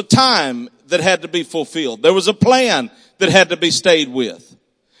there was a time that had to be fulfilled. There was a plan that had to be stayed with.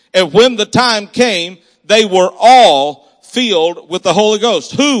 And when the time came, they were all filled with the Holy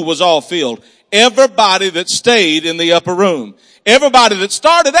Ghost. Who was all filled? Everybody that stayed in the upper room. Everybody that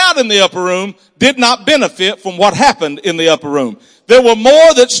started out in the upper room did not benefit from what happened in the upper room. There were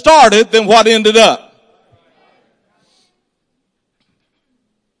more that started than what ended up.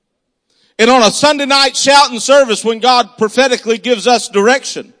 And on a Sunday night shouting service, when God prophetically gives us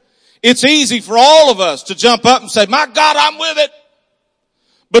direction, it's easy for all of us to jump up and say, my God, I'm with it.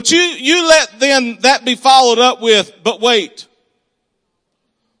 But you let then that be followed up with, but wait.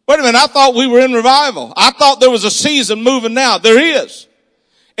 Wait a minute, I thought we were in revival. I thought there was a season moving now. There is.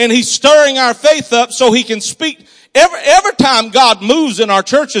 And he's stirring our faith up so he can speak. Every time God moves in our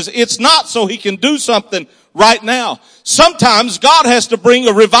churches, it's not so he can do something right now. Sometimes God has to bring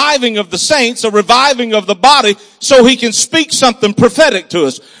a reviving of the saints, a reviving of the body, so he can speak something prophetic to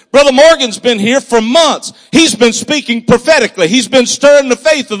us. Brother Morgan's been here for months. He's been speaking prophetically. He's been stirring the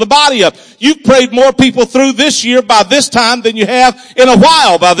faith of the body up. You've prayed more people through this year by this time than you have in a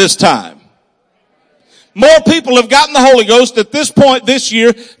while by this time. More people have gotten the Holy Ghost at this point this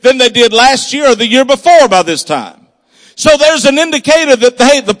year than they did last year or the year before by this time. So there's an indicator that,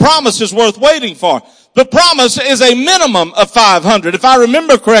 hey, the promise is worth waiting for. The promise is a minimum of 500. If I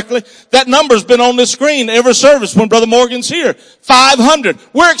remember correctly, that number's been on the screen every service when Brother Morgan's here. 500.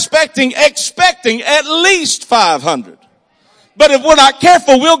 We're expecting at least 500. But if we're not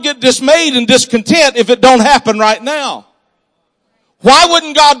careful, we'll get dismayed and discontent if it don't happen right now. Why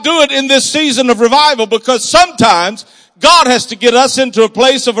wouldn't God do it in this season of revival? Because sometimes God has to get us into a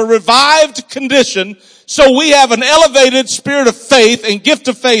place of a revived condition so we have an elevated spirit of faith and gift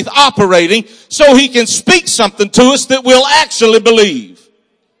of faith operating so he can speak something to us that we'll actually believe.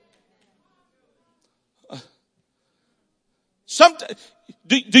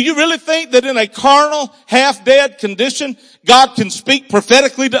 Do you really think that in a carnal, half-dead condition, God can speak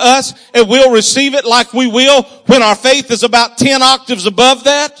prophetically to us and we'll receive it like we will when our faith is about 10 octaves above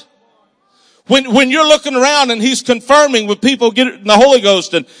that? When you're looking around and he's confirming with people getting the Holy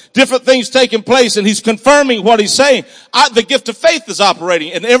Ghost and different things taking place and he's confirming what he's saying, the gift of faith is operating.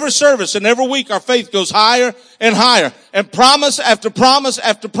 In every service and every week our faith goes higher and higher. And promise after promise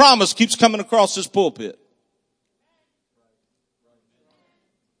after promise keeps coming across this pulpit.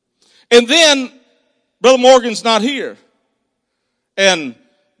 And then Brother Morgan's not here. And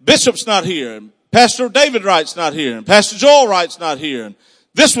Bishop's not here. And Pastor David Wright's not here. And Pastor Joel Wright's not here. And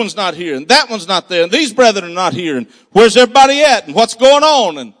this one's not here. And that one's not there. And these brethren are not here. And where's everybody at? And what's going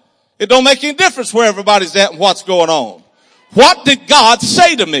on? And it don't make any difference where everybody's at and what's going on. What did God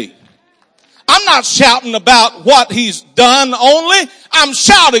say to me? I'm not shouting about what he's done only. I'm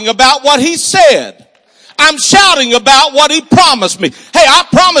shouting about what he said. I'm shouting about what he promised me. Hey, I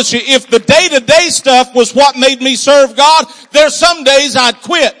promise you, if the day-to-day stuff was what made me serve God, there's some days I'd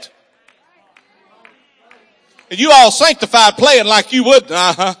quit. And you all sanctified playing like you would.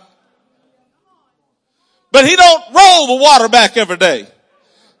 But he don't roll the water back every day.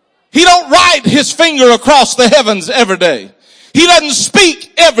 He don't write his finger across the heavens every day. He doesn't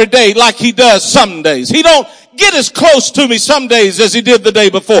speak every day like he does some days. He don't get as close to me some days as he did the day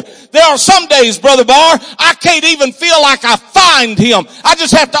before. There are some days, Brother Barr, I can't even feel like I find him. I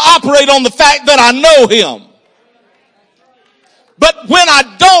just have to operate on the fact that I know him. But when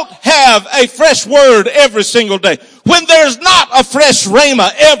I don't have a fresh word every single day, when there's not a fresh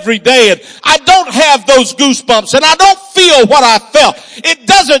rhema every day, and I don't have those goosebumps, and I don't feel what I felt, it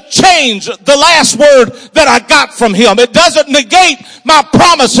doesn't change the last word that I got from him. It doesn't negate my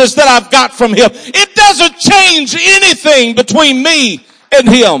promises that I've got from him. It doesn't change anything between me and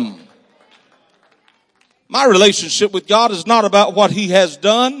him. My relationship with God is not about what he has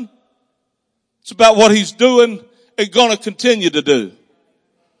done. It's about what he's doing and going to continue to do.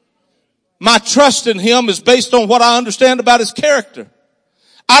 My trust in him is based on what I understand about his character.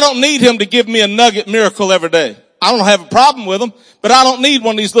 I don't need him to give me a nugget miracle every day. I don't have a problem with him, but I don't need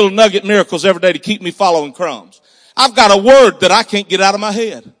one of these little nugget miracles every day to keep me following crumbs. I've got a word that I can't get out of my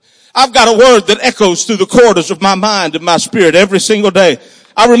head. I've got a word that echoes through the corridors of my mind and my spirit every single day.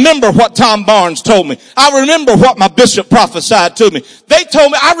 I remember what Tom Barnes told me. I remember what my bishop prophesied to me. They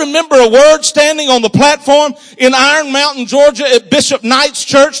told me, I remember a word standing on the platform in Iron Mountain, Georgia at Bishop Knight's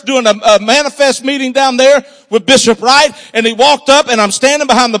church doing a manifest meeting down there with Bishop Wright. And he walked up, and I'm standing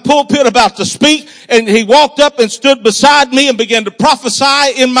behind the pulpit about to speak, and he walked up and stood beside me and began to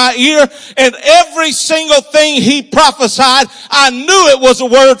prophesy in my ear. And every single thing he prophesied, I knew it was a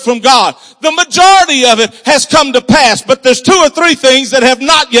word from God. The majority of it has come to pass, but there's 2 or 3 things that have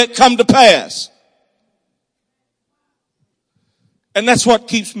not yet come to pass. And that's what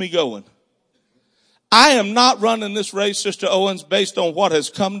keeps me going. I am not running this race, Sister Owens, based on what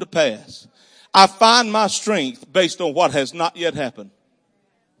has come to pass. I find my strength based on what has not yet happened.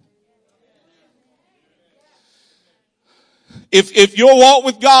 If your walk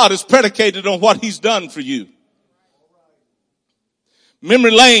with God is predicated on what he's done for you,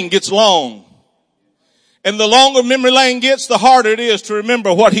 memory lane gets long. And the longer memory lane gets, the harder it is to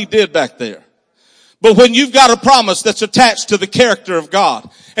remember what he did back there. But when you've got a promise that's attached to the character of God,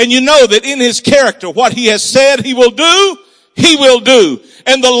 and you know that in his character, what he has said he will do, he will do.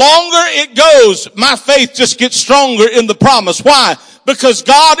 And the longer it goes, my faith just gets stronger in the promise. Why? Because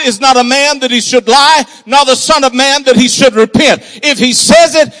God is not a man that he should lie, nor the son of man that he should repent. If he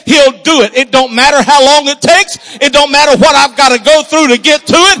says it, he'll do it. It don't matter how long it takes. It don't matter what I've got to go through to get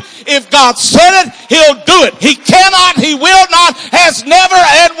to it. If God said it, he'll do it. He cannot, he will not, has never,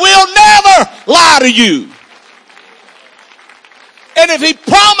 and will never lie to you. And if he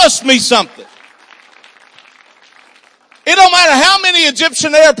promised me something, it don't matter how many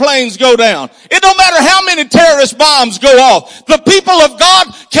Egyptian airplanes go down. It don't matter how many terrorist bombs go off. The people of God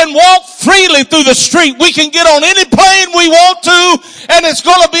can walk freely through the street. We can get on any plane we want to, and it's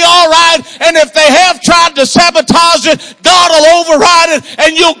going to be all right. And if they have tried to sabotage it, God will override it,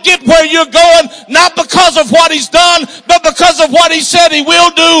 and you'll get where you're going, not because of what he's done, but because of what he said he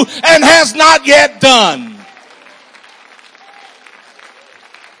will do and has not yet done.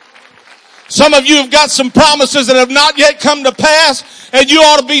 Some of you have got some promises that have not yet come to pass, and you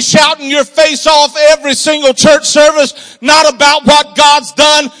ought to be shouting your face off every single church service, not about what God's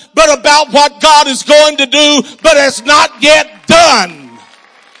done, but about what God is going to do, but has not yet done.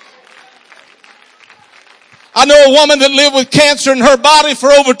 I know a woman that lived with cancer in her body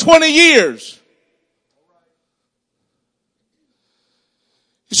for over 20 years.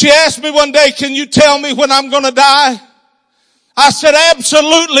 She asked me one day, can you tell me when I'm going to die? I said,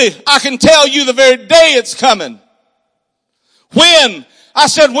 absolutely. I can tell you the very day it's coming. When? I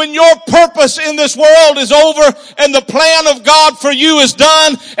said, when your purpose in this world is over and the plan of God for you is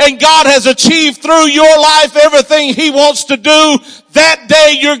done and God has achieved through your life everything he wants to do, that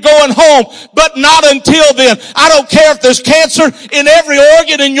day you're going home. But not until then. I don't care if there's cancer in every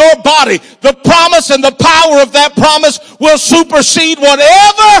organ in your body. The promise and the power of that promise will supersede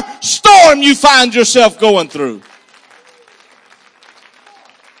whatever storm you find yourself going through.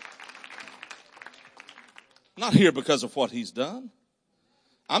 I'm not here because of what he's done.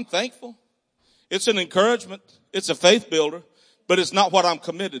 I'm thankful. It's an encouragement. It's a faith builder, but it's not what I'm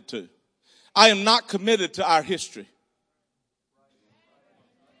committed to. I am not committed to our history.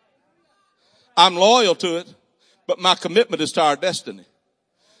 I'm loyal to it, but my commitment is to our destiny.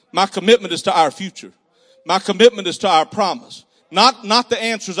 My commitment is to our future. My commitment is to our promise. Not the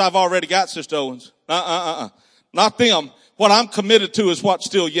answers I've already got, Sister Owens. Not them. What I'm committed to is what's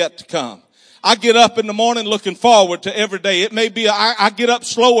still yet to come. I get up in the morning looking forward to every day. It may be, I get up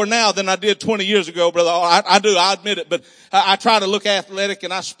slower now than I did 20 years ago, brother. I do, I admit it, but I try to look athletic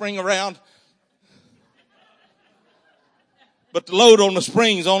and I spring around. But the load on the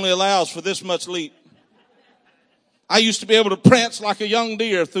springs only allows for this much leap. I used to be able to prance like a young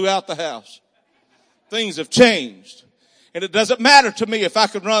deer throughout the house. Things have changed. And it doesn't matter to me if I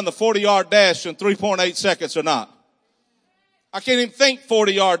could run the 40-yard dash in 3.8 seconds or not. I can't even think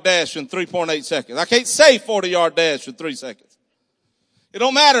 40-yard dash in 3.8 seconds. I can't say 40-yard dash in 3 seconds. It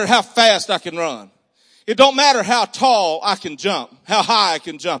don't matter how fast I can run. It don't matter how tall I can jump, how high I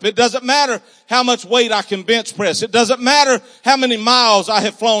can jump. It doesn't matter how much weight I can bench press. It doesn't matter how many miles I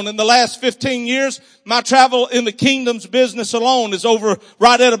have flown. In the last 15 years, my travel in the kingdom's business alone is over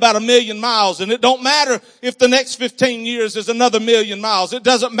right at about 1 million miles. And it don't matter if the next 15 years is another 1 million miles. It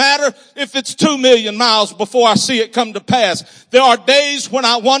doesn't matter if it's 2 million miles before I see it come to pass. There are days when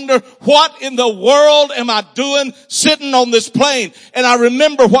I wonder, what in the world am I doing sitting on this plane? And I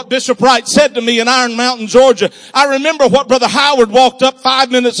remember what Bishop Wright said to me in Iron Mountain, Georgia. I remember what Brother Howard walked up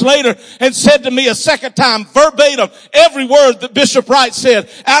 5 minutes later and said to me a second time, verbatim, every word that Bishop Wright said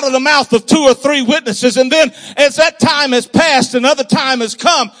out of the mouth of 2 or 3 witnesses. And then as that time has passed and other time has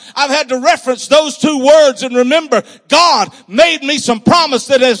come, I've had to reference those 2 words and remember, God made me some promise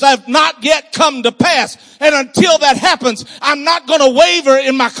that has not yet come to pass. And until that happens, I'm not going to waver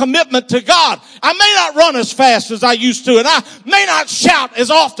in my commitment to God. I may not run as fast as I used to, and I may not shout as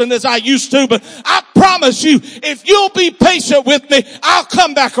often as I used to, but I promise you, if you'll be patient with me, I'll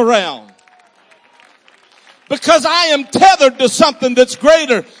come back around. Because I am tethered to something that's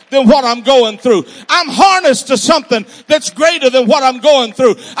greater than what I'm going through. I'm harnessed to something that's greater than what I'm going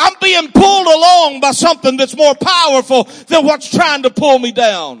through. I'm being pulled along by something that's more powerful than what's trying to pull me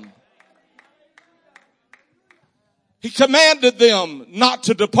down. He commanded them not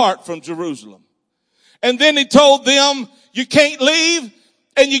to depart from Jerusalem. And then he told them, you can't leave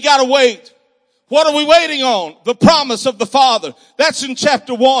and you gotta wait. What are we waiting on? The promise of the Father. That's in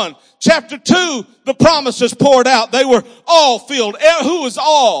chapter 1. Chapter 2, the promise is poured out. They were all filled. Who is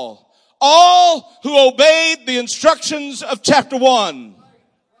all? All who obeyed the instructions of chapter 1.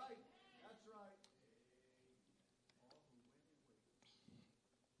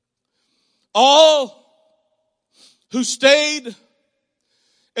 All who stayed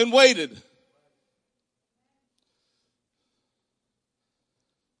and waited.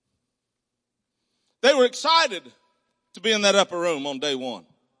 They were excited to be in that upper room on day 1.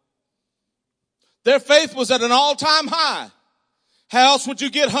 Their faith was at an all-time high. How else would you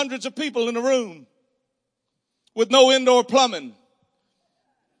get hundreds of people in a room with no indoor plumbing,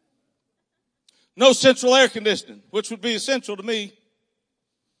 no central air conditioning, which would be essential to me?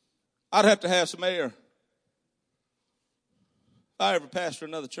 I'd have to have some air. If I ever pastor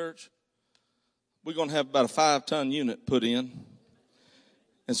another church, we're going to have about a 5-ton unit put in.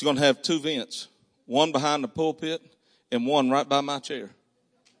 It's going to have 2 vents, one behind the pulpit and one right by my chair.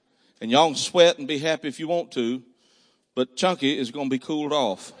 And y'all can sweat and be happy if you want to, but Chunky is going to be cooled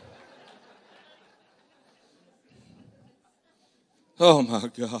off. Oh my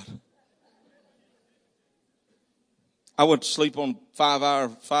God. I went to sleep on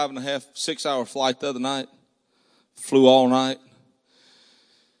 5.5, 6 hour flight the other night. Flew all night.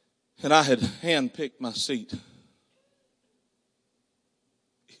 And I had handpicked my seat. It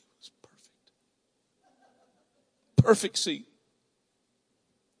was perfect. Perfect seat.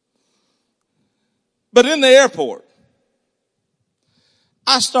 But in the airport,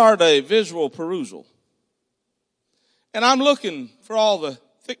 I started a visual perusal. And I'm looking for all the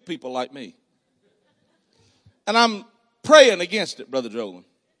thick people like me. And I'm praying against it, Brother Jolin.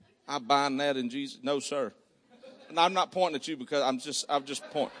 I bind that in Jesus. No, sir. And I'm not pointing at you because I'm just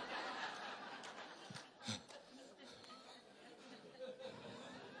pointing.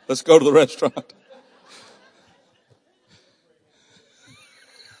 Let's go to the restaurant.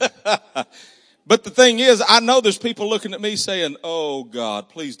 But the thing is, I know there's people looking at me saying, oh God,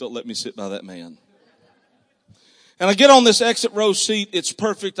 please don't let me sit by that man. And I get on this exit row seat. It's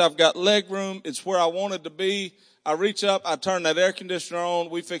perfect. I've got leg room. It's where I wanted to be. I reach up. I turn that air conditioner on.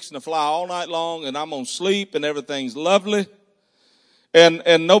 We fixing to fly all night long and I'm on sleep and everything's lovely.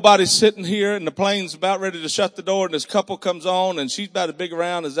 And nobody's sitting here, and the plane's about ready to shut the door, and this couple comes on, and she's about as big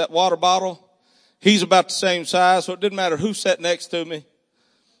around as that water bottle. He's about the same size, so it didn't matter who sat next to me.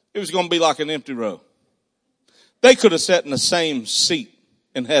 It was going to be like an empty row. They could have sat in the same seat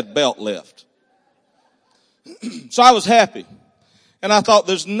and had belt left. So I was happy. And I thought,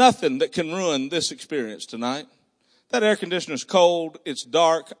 there's nothing that can ruin this experience tonight. That air conditioner's cold. It's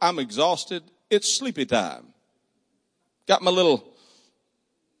dark. I'm exhausted. It's sleepy time. Got my little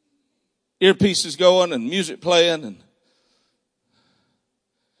earpieces going and music playing, and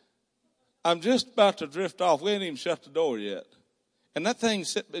I'm just about to drift off. We ain't even shut the door yet. And that thing,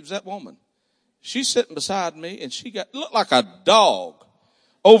 it was that woman. She's sitting beside me, and she looked like a dog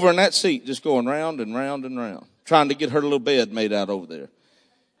over in that seat, just going round and round and round, trying to get her little bed made out over there.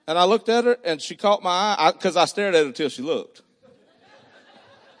 And I looked at her, and she caught my eye, because I stared at her till she looked.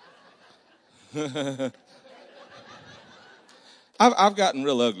 I've gotten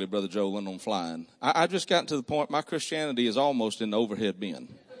real ugly, Brother Jolin, on flying. I've just gotten to the point my Christianity is almost in the overhead bin.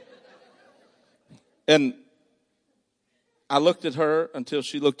 And I looked at her until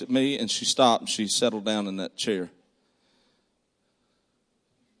she looked at me, and she stopped, and she settled down in that chair.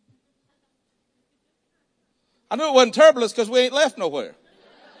 I knew it wasn't turbulence because we ain't left nowhere.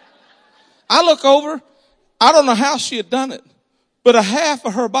 I look over. I don't know how she had done it, but a half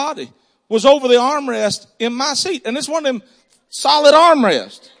of her body was over the armrest in my seat. And it's one of them solid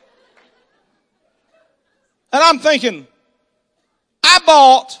armrests. And I'm thinking, I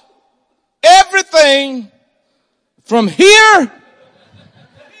bought everything from here,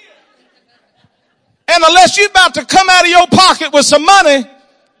 and unless you're about to come out of your pocket with some money,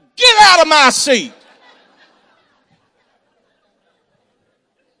 get out of my seat.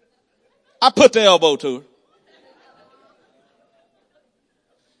 I put the elbow to her.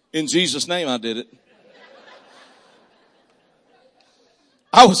 In Jesus' name I did it.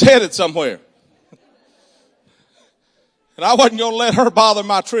 I was headed somewhere. And I wasn't going to let her bother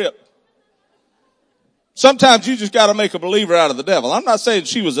my trip. Sometimes you just got to make a believer out of the devil. I'm not saying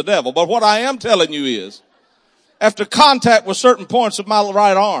she was a devil, but what I am telling you is, after contact with certain points of my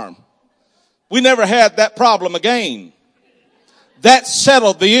right arm, we never had that problem again. That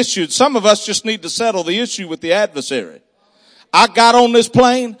settled the issue. Some of us just need to settle the issue with the adversary. I got on this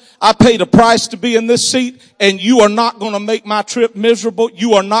plane. I paid a price to be in this seat, and you are not going to make my trip miserable.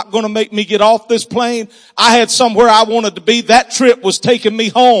 You are not going to make me get off this plane. I had somewhere I wanted to be. That trip was taking me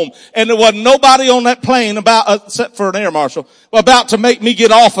home, and there wasn't nobody on that plane except for an air marshal, about to make me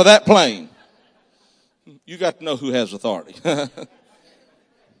get off of that plane. You got to know who has authority.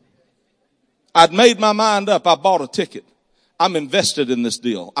 I'd made my mind up. I bought a ticket. I'm invested in this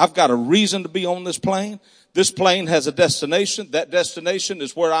deal. I've got a reason to be on this plane. This plane has a destination. That destination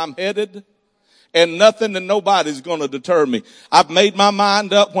is where I'm headed. And nothing and nobody's going to deter me. I've made my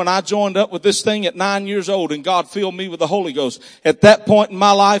mind up when I joined up with this thing at 9 years old, and God filled me with the Holy Ghost. At that point in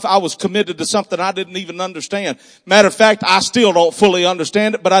my life, I was committed to something I didn't even understand. Matter of fact, I still don't fully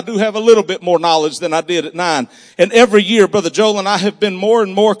understand it, but I do have a little bit more knowledge than I did at 9. And every year, Brother Joel and I have been more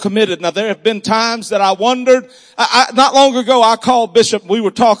and more committed. Now, there have been times that I wondered. Not long ago, I called Bishop. We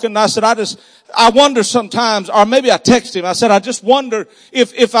were talking, and I said, I wonder sometimes, or maybe I texted him. I said, I just wonder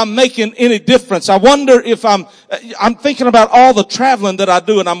if I'm making any difference. I wonder if I'm thinking about all the traveling that I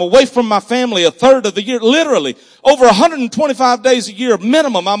do, and I'm away from my family a third of the year, literally over 125 days a year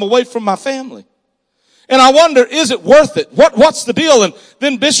minimum. I'm away from my family. And I wonder, is it worth it? What's the deal? And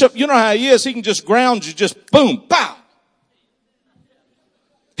then Bishop, you know how he is. He can just ground you, just boom, pow.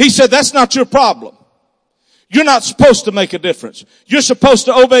 He said, that's not your problem. You're not supposed to make a difference. You're supposed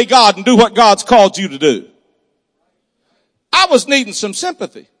to obey God and do what God's called you to do. I was needing some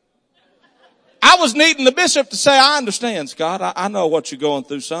sympathy. I was needing the bishop to say, I understand, Scott. I know what you're going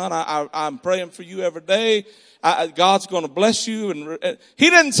through, son. I'm praying for you every day. God's going to bless you. And he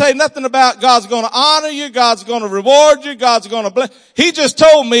didn't say nothing about God's going to honor you. God's going to reward you. God's going to bless. He just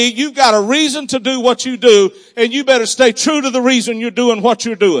told me you've got a reason to do what you do, and you better stay true to the reason you're doing what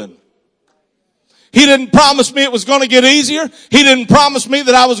you're doing. He didn't promise me it was going to get easier. He didn't promise me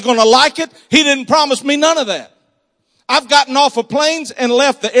that I was going to like it. He didn't promise me none of that. I've gotten off of planes and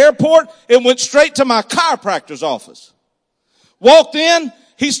left the airport and went straight to my chiropractor's office. Walked in.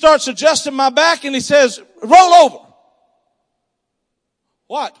 He starts adjusting my back and he says, roll over.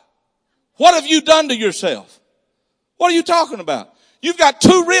 What? What have you done to yourself? What are you talking about? You've got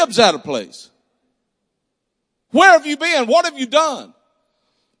 2 ribs out of place. Where have you been? What have you done?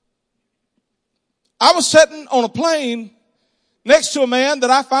 I was sitting on a plane next to a man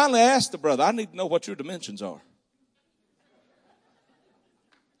that I finally asked the brother, I need to know what your dimensions are.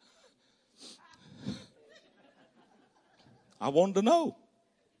 I wanted to know.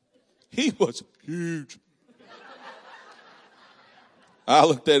 He was huge. I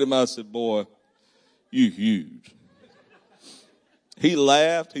looked at him, I said, boy, you huge. He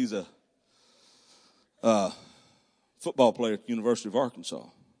laughed. He's a football player at the University of Arkansas.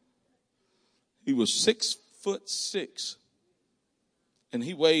 He was 6'6", and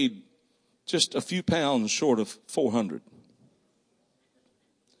he weighed just a few pounds short of 400.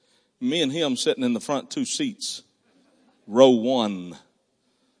 Me and him sitting in the front two seats, row one,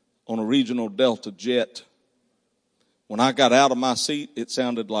 on a regional Delta jet. When I got out of my seat, it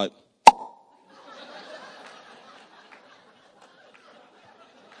sounded like,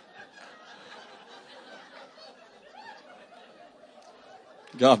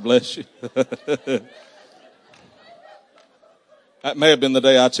 God bless you. That may have been the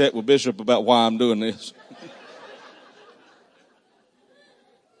day I checked with Bishop about why I'm doing this.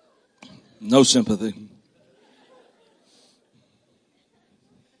 No sympathy.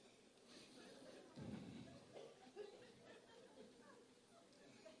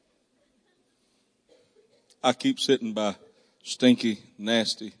 I keep sitting by stinky,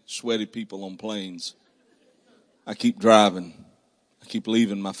 nasty, sweaty people on planes. I keep driving. I keep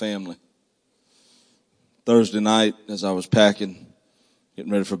leaving my family. Thursday night, as I was packing,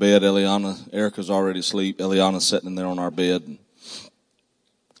 getting ready for bed, Erica's already asleep. Eliana's sitting in there on our bed. And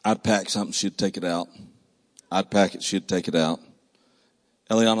I'd pack something, she'd take it out. I'd pack it, she'd take it out.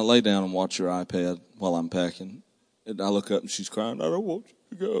 Eliana, lay down and watch your iPad while I'm packing. And I look up and she's crying, I don't want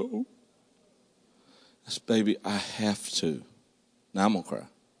you to go. I said, baby, I have to. Now I'm going to cry.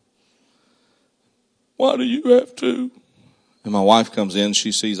 Why do you have to? And my wife comes in,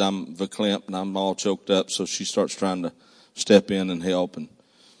 she sees I'm verklempt and I'm all choked up, so she starts trying to step in and help. And,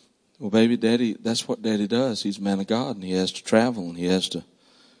 well, baby, Daddy, that's what Daddy does. He's a man of God and he has to travel and he has to.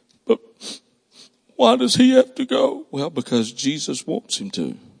 But why does he have to go? Well, because Jesus wants him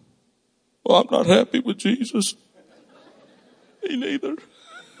to. Well, I'm not happy with Jesus. Me neither.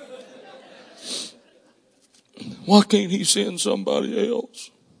 Why can't he send somebody else?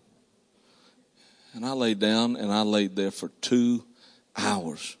 And I laid down and I laid there for 2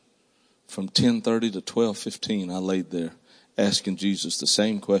 hours. From 10:30 to 12:15, I laid there asking Jesus the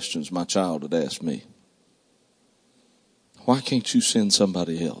same questions my child had asked me. Why can't you send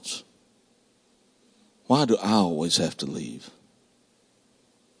somebody else? Why do I always have to leave?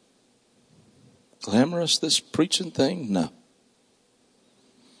 Glamorous, this preaching thing? No.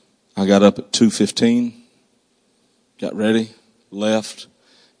 I got up at 2:15, got ready, left,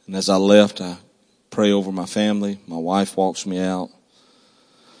 and as I left, I pray over my family. My wife walks me out.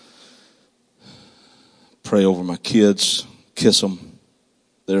 Pray over my kids, kiss them.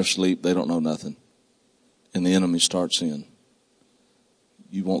 They're asleep, they don't know nothing. And the enemy starts in.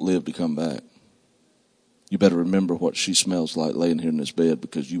 You won't live to come back. You better remember what she smells like laying here in this bed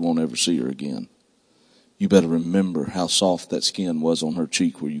because you won't ever see her again. You better remember how soft that skin was on her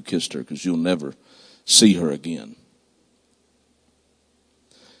cheek where you kissed her because you'll never see her again.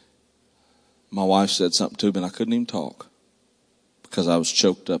 My wife said something to me and I couldn't even talk because I was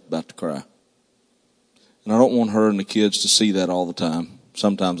choked up about to cry. And I don't want her and the kids to see that all the time.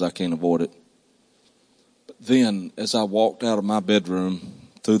 Sometimes I can't avoid it. But then as I walked out of my bedroom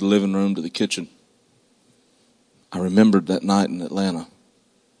through the living room to the kitchen, I remembered that night in Atlanta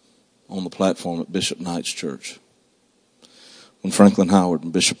on the platform at Bishop Knight's church when Franklin Howard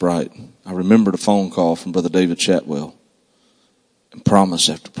and Bishop Wright, I remembered a phone call from Brother David Chatwell and promise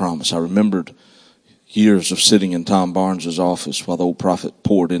after promise. I remembered years of sitting in Tom Barnes's office while the old prophet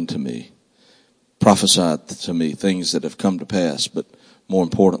poured into me, prophesied to me things that have come to pass, but more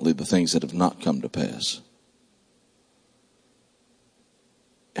importantly, the things that have not come to pass.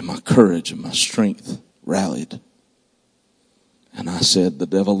 And my courage and my strength rallied. And I said, the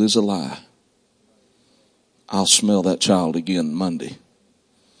devil is a lie. I'll smell that child again Monday.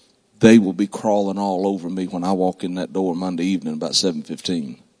 They will be crawling all over me when I walk in that door Monday evening about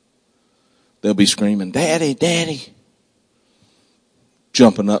 7:15. They'll be screaming, Daddy, Daddy.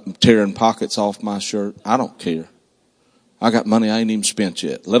 Jumping up and tearing pockets off my shirt. I don't care. I got money I ain't even spent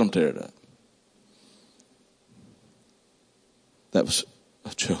yet. Let them tear it up. That was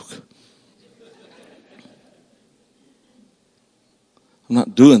a joke. I'm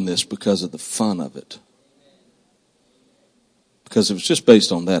not doing this because of the fun of it. Because if it's just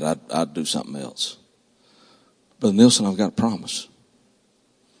based on that, I'd do something else. Brother Nielsen, I've got a promise.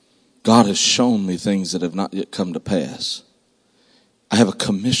 God has shown me things that have not yet come to pass. I have a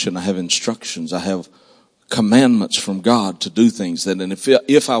commission. I have instructions. I have commandments from God to do things that, and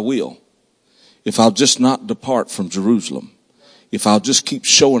if I will, if I'll just not depart from Jerusalem, if I'll just keep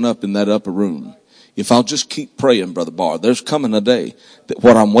showing up in that upper room, if I'll just keep praying, Brother Barr, there's coming a day that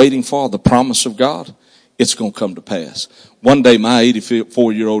what I'm waiting for, the promise of God, it's going to come to pass. One day, my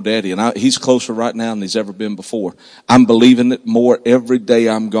 84-year-old daddy, and he's closer right now than he's ever been before. I'm believing it more every day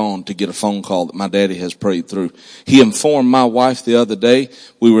I'm gone to get a phone call that my daddy has prayed through. He informed my wife the other day.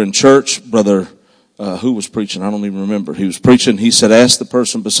 We were in church. Brother, who was preaching? I don't even remember. He was preaching. He said, ask the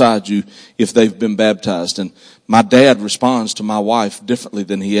person beside you if they've been baptized. And my dad responds to my wife differently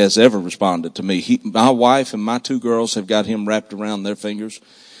than he has ever responded to me. My wife and my two girls have got him wrapped around their fingers.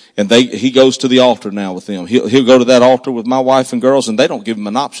 And he goes to the altar now with them. He'll go to that altar with my wife and girls, and they don't give him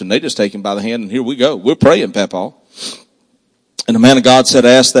an option. They just take him by the hand, and here we go. We're praying, Papa. And the man of God said,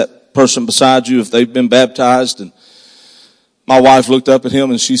 ask that person beside you if they've been baptized. And my wife looked up at him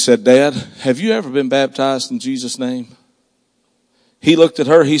and she said, Dad, have you ever been baptized in Jesus' name? He looked at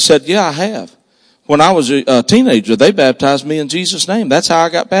her. He said, yeah, I have. When I was a teenager, they baptized me in Jesus' name. That's how I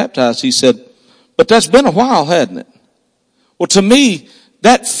got baptized. He said, but that's been a while, hadn't it? Well, to me,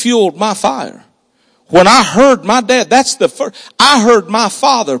 that fueled my fire. When I heard my dad, that's the first, I heard my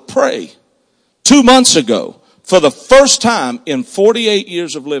father pray 2 months ago. For the first time in 48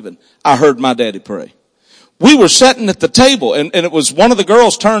 years of living, I heard my daddy pray. We were sitting at the table, and it was one of the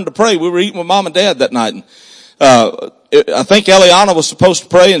girls' turn to pray. We were eating with Mom and Dad that night. And I think Eliana was supposed to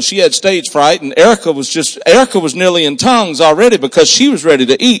pray, and she had stage fright. And Erica was nearly in tongues already because she was ready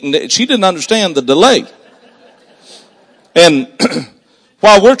to eat, and she didn't understand the delay. And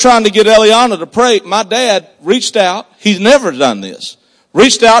while we're trying to get Eliana to pray, my dad reached out. He's never done this.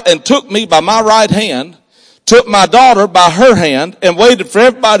 Reached out and took me by my right hand, took my daughter by her hand, and waited for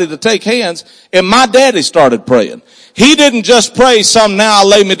everybody to take hands, and my daddy started praying. He didn't just pray some now I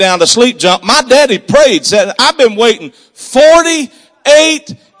lay me down to sleep jump. My daddy prayed, said, I've been waiting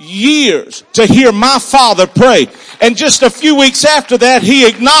 48 years to hear my father pray. And just a few weeks after that, he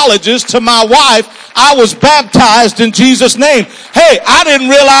acknowledges to my wife, I was baptized in Jesus' name. Hey, I didn't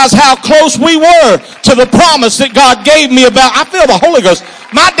realize how close we were to the promise that God gave me about, I feel the Holy Ghost.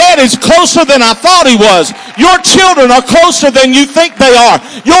 My daddy's closer than I thought he was. Your children are closer than you think they are.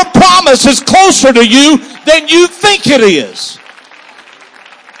 Your promise is closer to you than you think it is.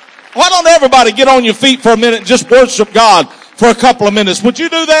 Why don't everybody get on your feet for a minute and just worship God for a couple of minutes? Would you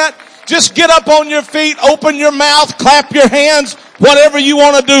do that? Just get up on your feet, open your mouth, clap your hands, whatever you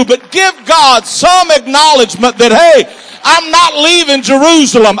want to do. But give God some acknowledgement that, hey, I'm not leaving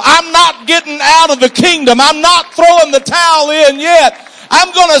Jerusalem. I'm not getting out of the kingdom. I'm not throwing the towel in yet.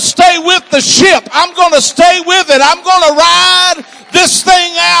 I'm going to stay with the ship. I'm going to stay with it. I'm going to ride this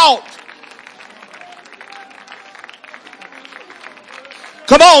thing out.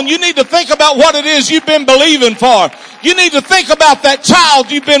 Come on, you need to think about what it is you've been believing for. You need to think about that child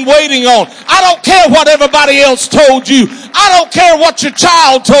you've been waiting on. I don't care what everybody else told you. I don't care what your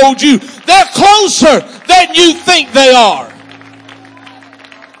child told you. They're closer than you think they are.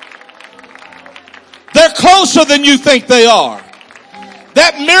 They're closer than you think they are.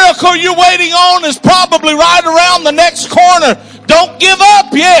 That miracle you're waiting on is probably right around the next corner. Don't give up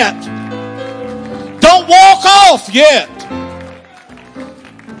yet. Don't walk off yet.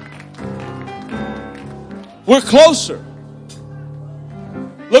 We're closer.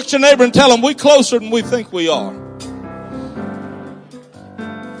 Look at your neighbor and tell them we're closer than we think we are.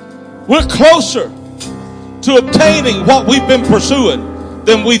 We're closer to obtaining what we've been pursuing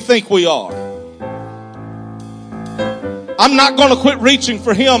than we think we are. I'm not going to quit reaching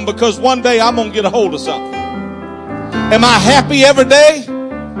for him because one day I'm going to get a hold of something. Am I happy every day?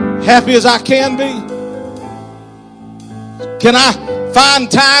 Happy as I can be? Can I find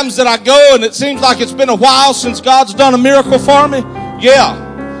times that I go and it seems like it's been a while since God's done a miracle for me?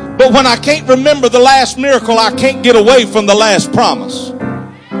 Yeah. But when I can't remember the last miracle, I can't get away from the last promise.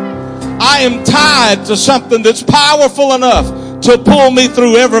 I am tied to something that's powerful enough to pull me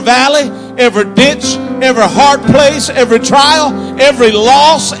through every valley, every ditch, every hard place, every trial, every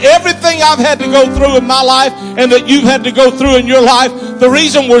loss, everything I've had to go through in my life and that you've had to go through in your life. The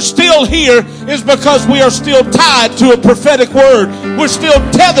reason we're still here is because we are still tied to a prophetic word. We're still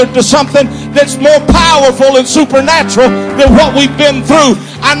tethered to something that's more powerful and supernatural than what we've been through.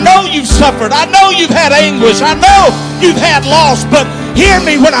 I know you've suffered. I know you've had anguish. I know you've had loss, but hear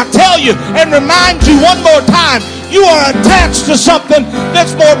me when I tell you and remind you one more time, you are attached to something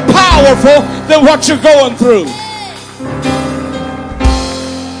that's more powerful than what you're going through.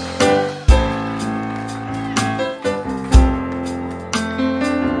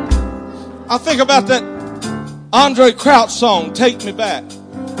 I think about that Andre Crouch song, Take Me Back.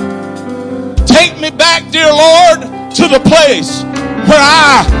 Take me back, dear Lord, to the place where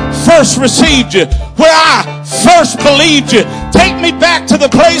I first received you, where I first believed you. Take me back to the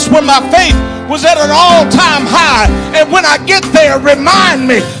place where my faith was at an all-time high. And when I get there, remind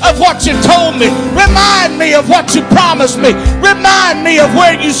me of what you told me. Remind me of what you promised me. Remind me of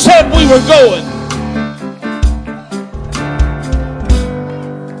where you said we were going.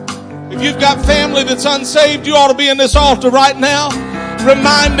 If you've got family that's unsaved, you ought to be in this altar right now,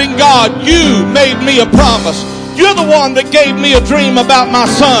 reminding God, you made me a promise. You're the one that gave me a dream about my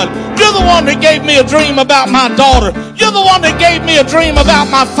son. You're the one that gave me a dream about my daughter. You're the one that gave me a dream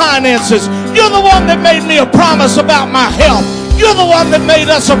about my finances. You're the one that made me a promise about my health. You're the one that made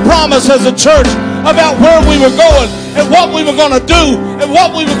us a promise as a church about where we were going and what we were going to do and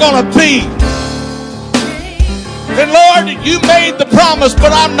what we were going to be. And Lord, you made the promise,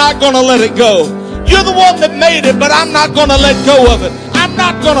 but I'm not going to let it go. You're the one that made it, but I'm not going to let go of it. I'm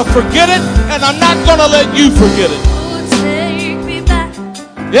not going to forget it, and I'm not going to let you forget it. Take me back.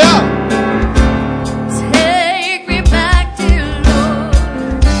 Yeah. Take me back, dear Lord,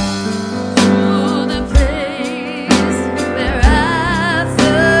 to the place where I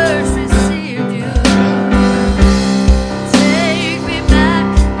first received you. Take me back.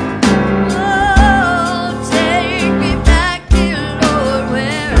 Oh, take me back, dear Lord,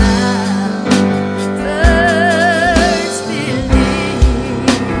 where I first believed.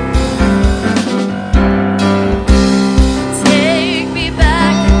 Take me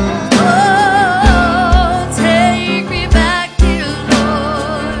back. Oh, take me back, dear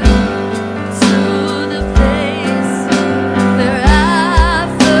Lord, to the place where I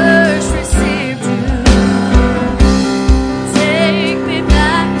first received you. Take me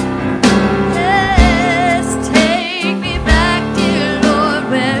back. Yes, take me back, dear Lord,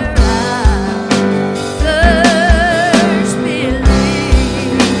 where I first believed.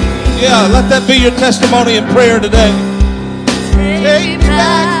 Yeah, let that be your testimony and prayer today. Take me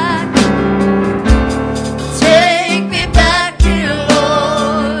back. Take me back, dear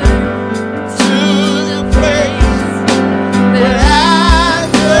Lord, to the place where I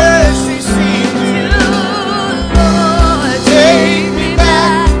first received you, Lord. Take me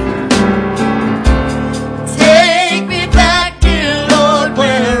back. Take me back, dear Lord,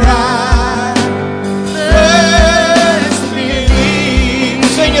 where I first believed.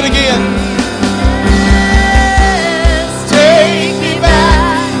 Sing it again. Yes, take me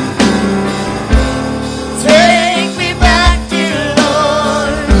back. Take me back, dear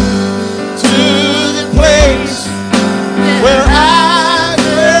Lord, To the place where I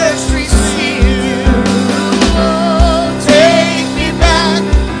first received you. Oh, take me back.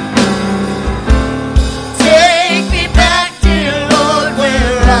 Take me back, dear Lord,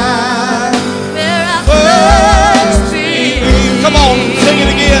 where I first believed. Come on, sing it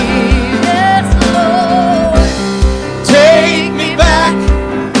again.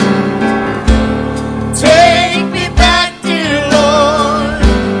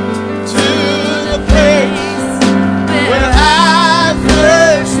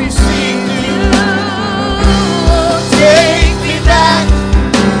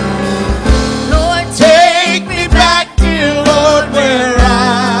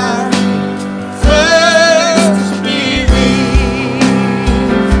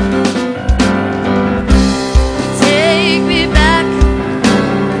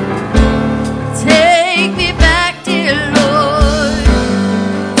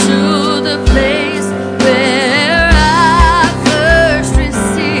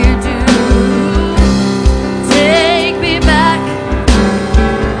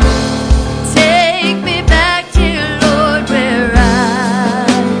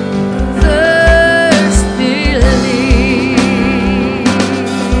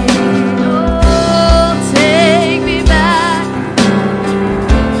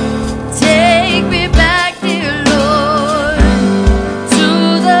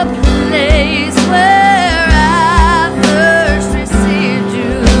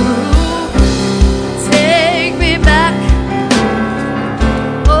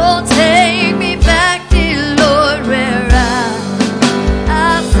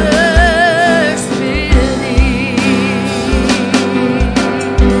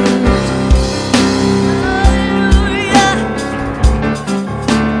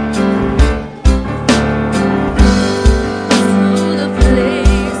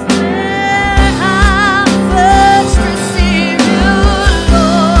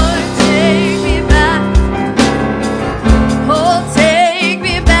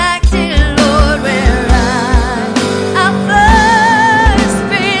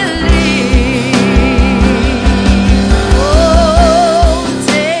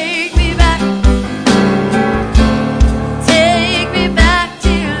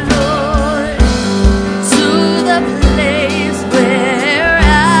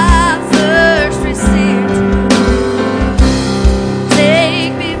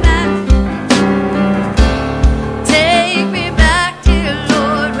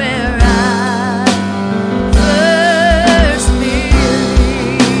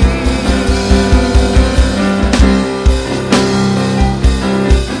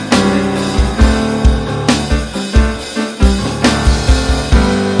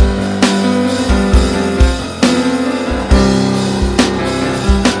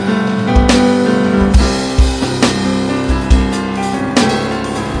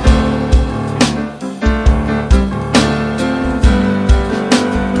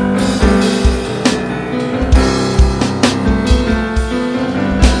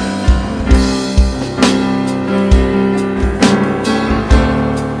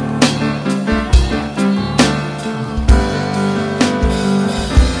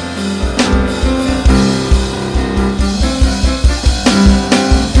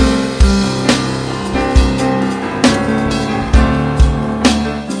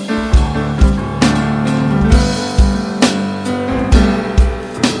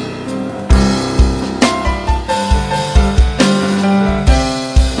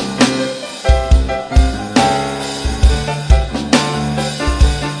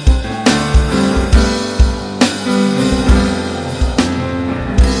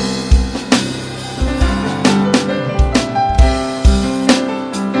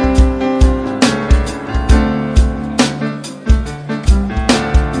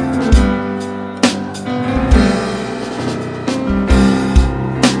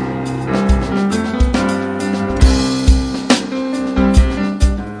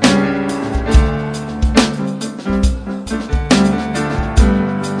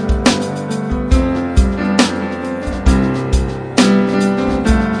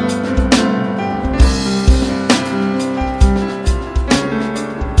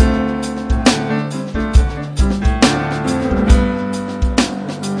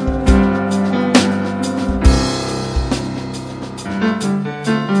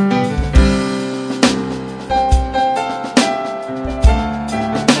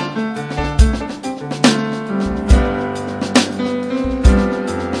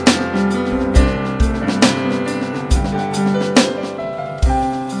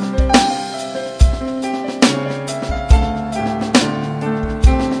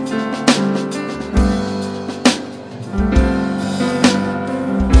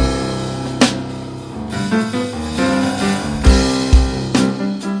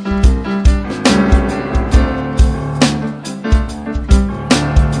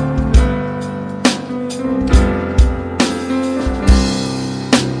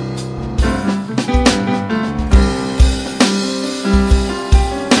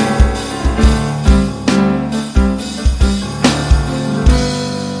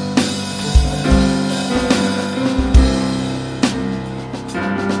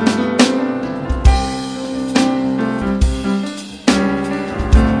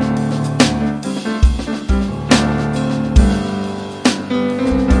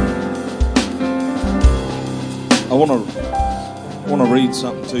 want to read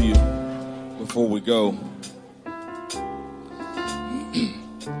something to you before we go.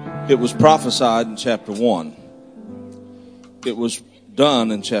 It was prophesied in chapter 1. It was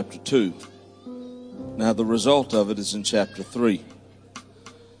done in chapter 2. Now the result of it is in chapter 3.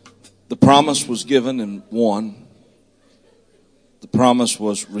 The promise was given in 1. The promise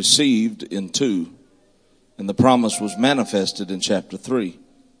was received in 2. And the promise was manifested in chapter 3.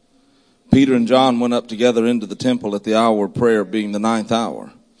 Peter and John went up together into the temple at the hour of prayer, being the 9th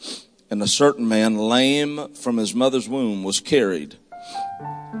hour. And a certain man, lame from his mother's womb, was carried,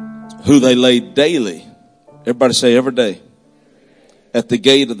 who they laid daily, everybody say every day, at the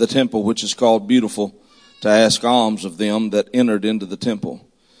gate of the temple, which is called Beautiful, to ask alms of them that entered into the temple,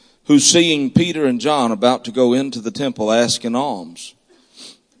 who seeing Peter and John about to go into the temple, asking alms.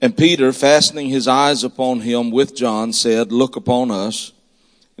 And Peter, fastening his eyes upon him with John, said, Look upon us.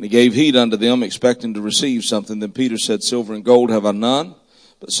 And he gave heed unto them, expecting to receive something. Then Peter said, Silver and gold have I none,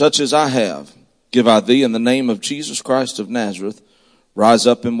 but such as I have, give I thee. In the name of Jesus Christ of Nazareth, rise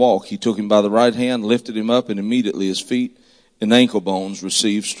up and walk. He took him by the right hand, lifted him up, and immediately his feet and ankle bones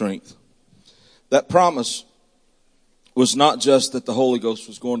received strength. That promise was not just that the Holy Ghost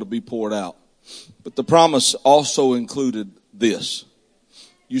was going to be poured out, but the promise also included this.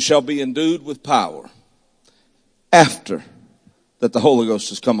 You shall be endued with power after that the Holy Ghost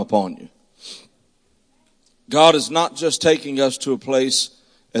has come upon you. God is not just taking us to a place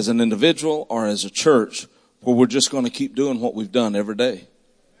as an individual or as a church where we're just going to keep doing what we've done every day.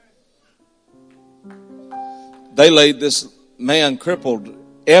 They laid this man crippled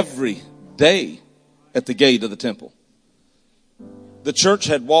every day at the gate of the temple. The church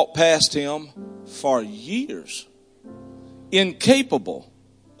had walked past him for years, incapable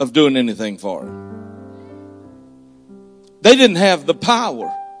of doing anything for him. They didn't have the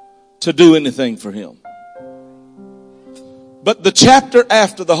power to do anything for him. But the chapter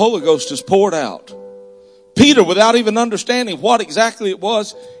after the Holy Ghost is poured out, Peter, without even understanding what exactly it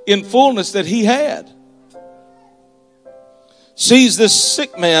was in fullness that he had, sees this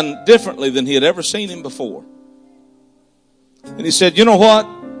sick man differently than he had ever seen him before. And he said, you know what?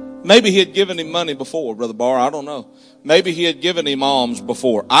 Maybe he had given him money before, Brother Barr. I don't know. Maybe he had given him alms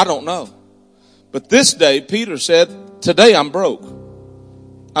before. I don't know. But this day, Peter said, today I'm broke.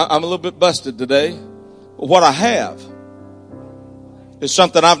 I'm a little bit busted today. But what I have is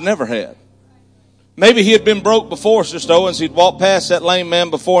something I've never had. Maybe he had been broke before, Sister Owens. He'd walked past that lame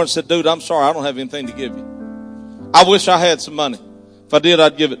man before and said, dude, I'm sorry, I don't have anything to give you. I wish I had some money. If I did,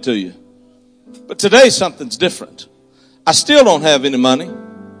 I'd give it to you. But today something's different. I still don't have any money.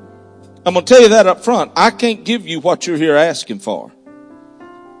 I'm going to tell you that up front. I can't give you what you're here asking for.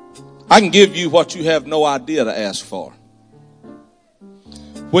 I can give you what you have no idea to ask for.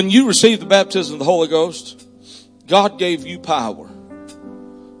 When you received the baptism of the Holy Ghost, God gave you power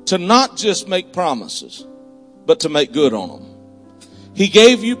to not just make promises, but to make good on them. He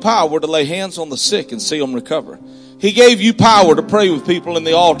gave you power to lay hands on the sick and see them recover. He gave you power to pray with people in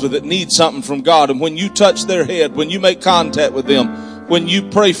the altar that need something from God. And when you touch their head, when you make contact with them, when you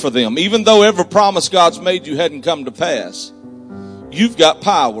pray for them, even though every promise God's made you hadn't come to pass, you've got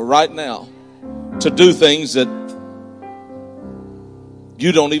power right now to do things that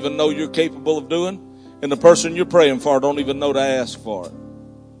you don't even know you're capable of doing. And the person you're praying for don't even know to ask for it.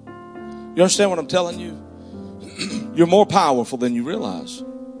 You understand what I'm telling you? You're more powerful than you realize.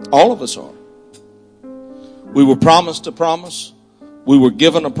 All of us are. We were promised a promise. We were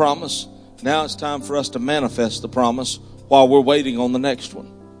given a promise. Now it's time for us to manifest the promise while we're waiting on the next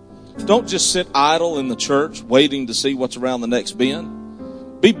one. Don't just sit idle in the church waiting to see what's around the next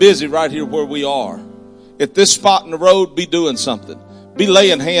bend. Be busy right here where we are. At this spot in the road, be doing something. Be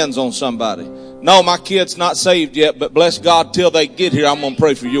laying hands on somebody. No, my kid's not saved yet, but bless God, till they get here, I'm going to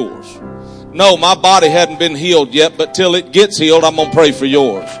pray for yours. No, my body hadn't been healed yet, but till it gets healed, I'm going to pray for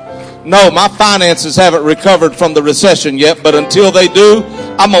yours. No, my finances haven't recovered from the recession yet, but until they do,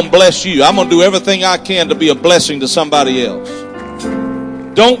 I'm going to bless you. I'm going to do everything I can to be a blessing to somebody else.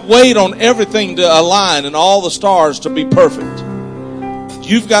 Don't wait on everything to align and all the stars to be perfect.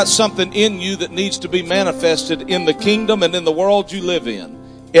 You've got something in you that needs to be manifested in the kingdom and in the world you live in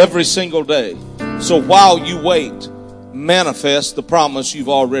every single day. So while you wait, manifest the promise you've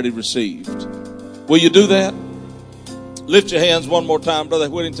already received. Will you do that? Lift your hands one more time. Brother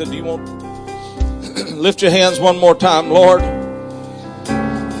Whittington, do you want? Lift your hands one more time, Lord.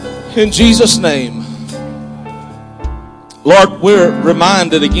 In Jesus' name. Lord, we're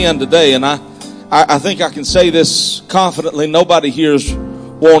reminded again today, and I think I can say this confidently. Nobody here is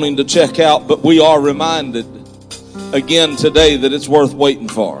wanting to check out, but we are reminded again today that it's worth waiting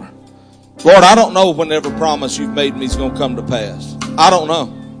for. Lord, I don't know when every promise you've made me is going to come to pass. I don't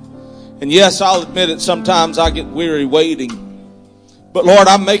know. And yes, I'll admit it, sometimes I get weary waiting. But Lord,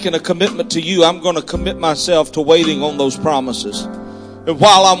 I'm making a commitment to you. I'm going to commit myself to waiting on those promises. And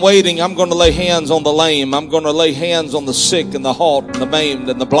while I'm waiting, I'm going to lay hands on the lame. I'm going to lay hands on the sick and the halt and the maimed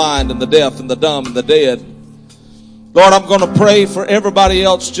and the blind and the deaf and the dumb and the dead. Lord, I'm going to pray for everybody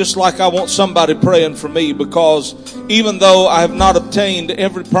else just like I want somebody praying for me, because even though I have not obtained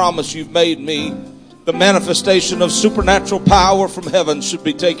every promise you've made me, the manifestation of supernatural power from heaven should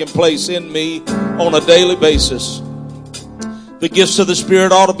be taking place in me on a daily basis. The gifts of the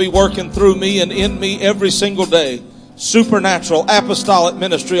Spirit ought to be working through me and in me every single day. Supernatural apostolic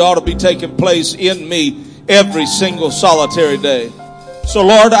ministry ought to be taking place in me every single solitary day. So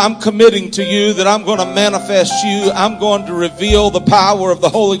Lord, I'm committing to you that I'm going to manifest you. I'm going to reveal the power of the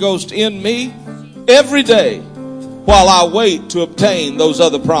Holy Ghost in me every day while I wait to obtain those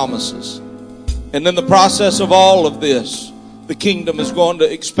other promises. And in the process of all of this, the kingdom is going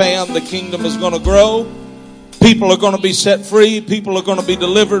to expand. The kingdom is going to grow. People are going to be set free. People are going to be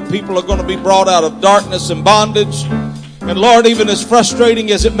delivered. People are going to be brought out of darkness and bondage. And Lord, even as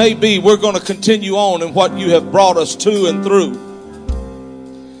frustrating as it may be, we're going to continue on in what you have brought us to and through.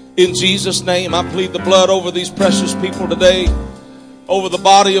 In Jesus' name, I plead the blood over these precious people today. Over the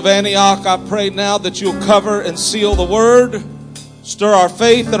body of Antioch, I pray now that you'll cover and seal the word. Stir our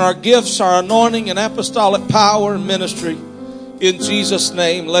faith and our gifts, our anointing and apostolic power and ministry. In Jesus'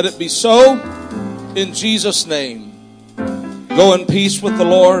 name, let it be so. In Jesus' name. Go in peace with the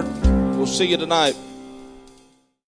Lord. We'll see you tonight.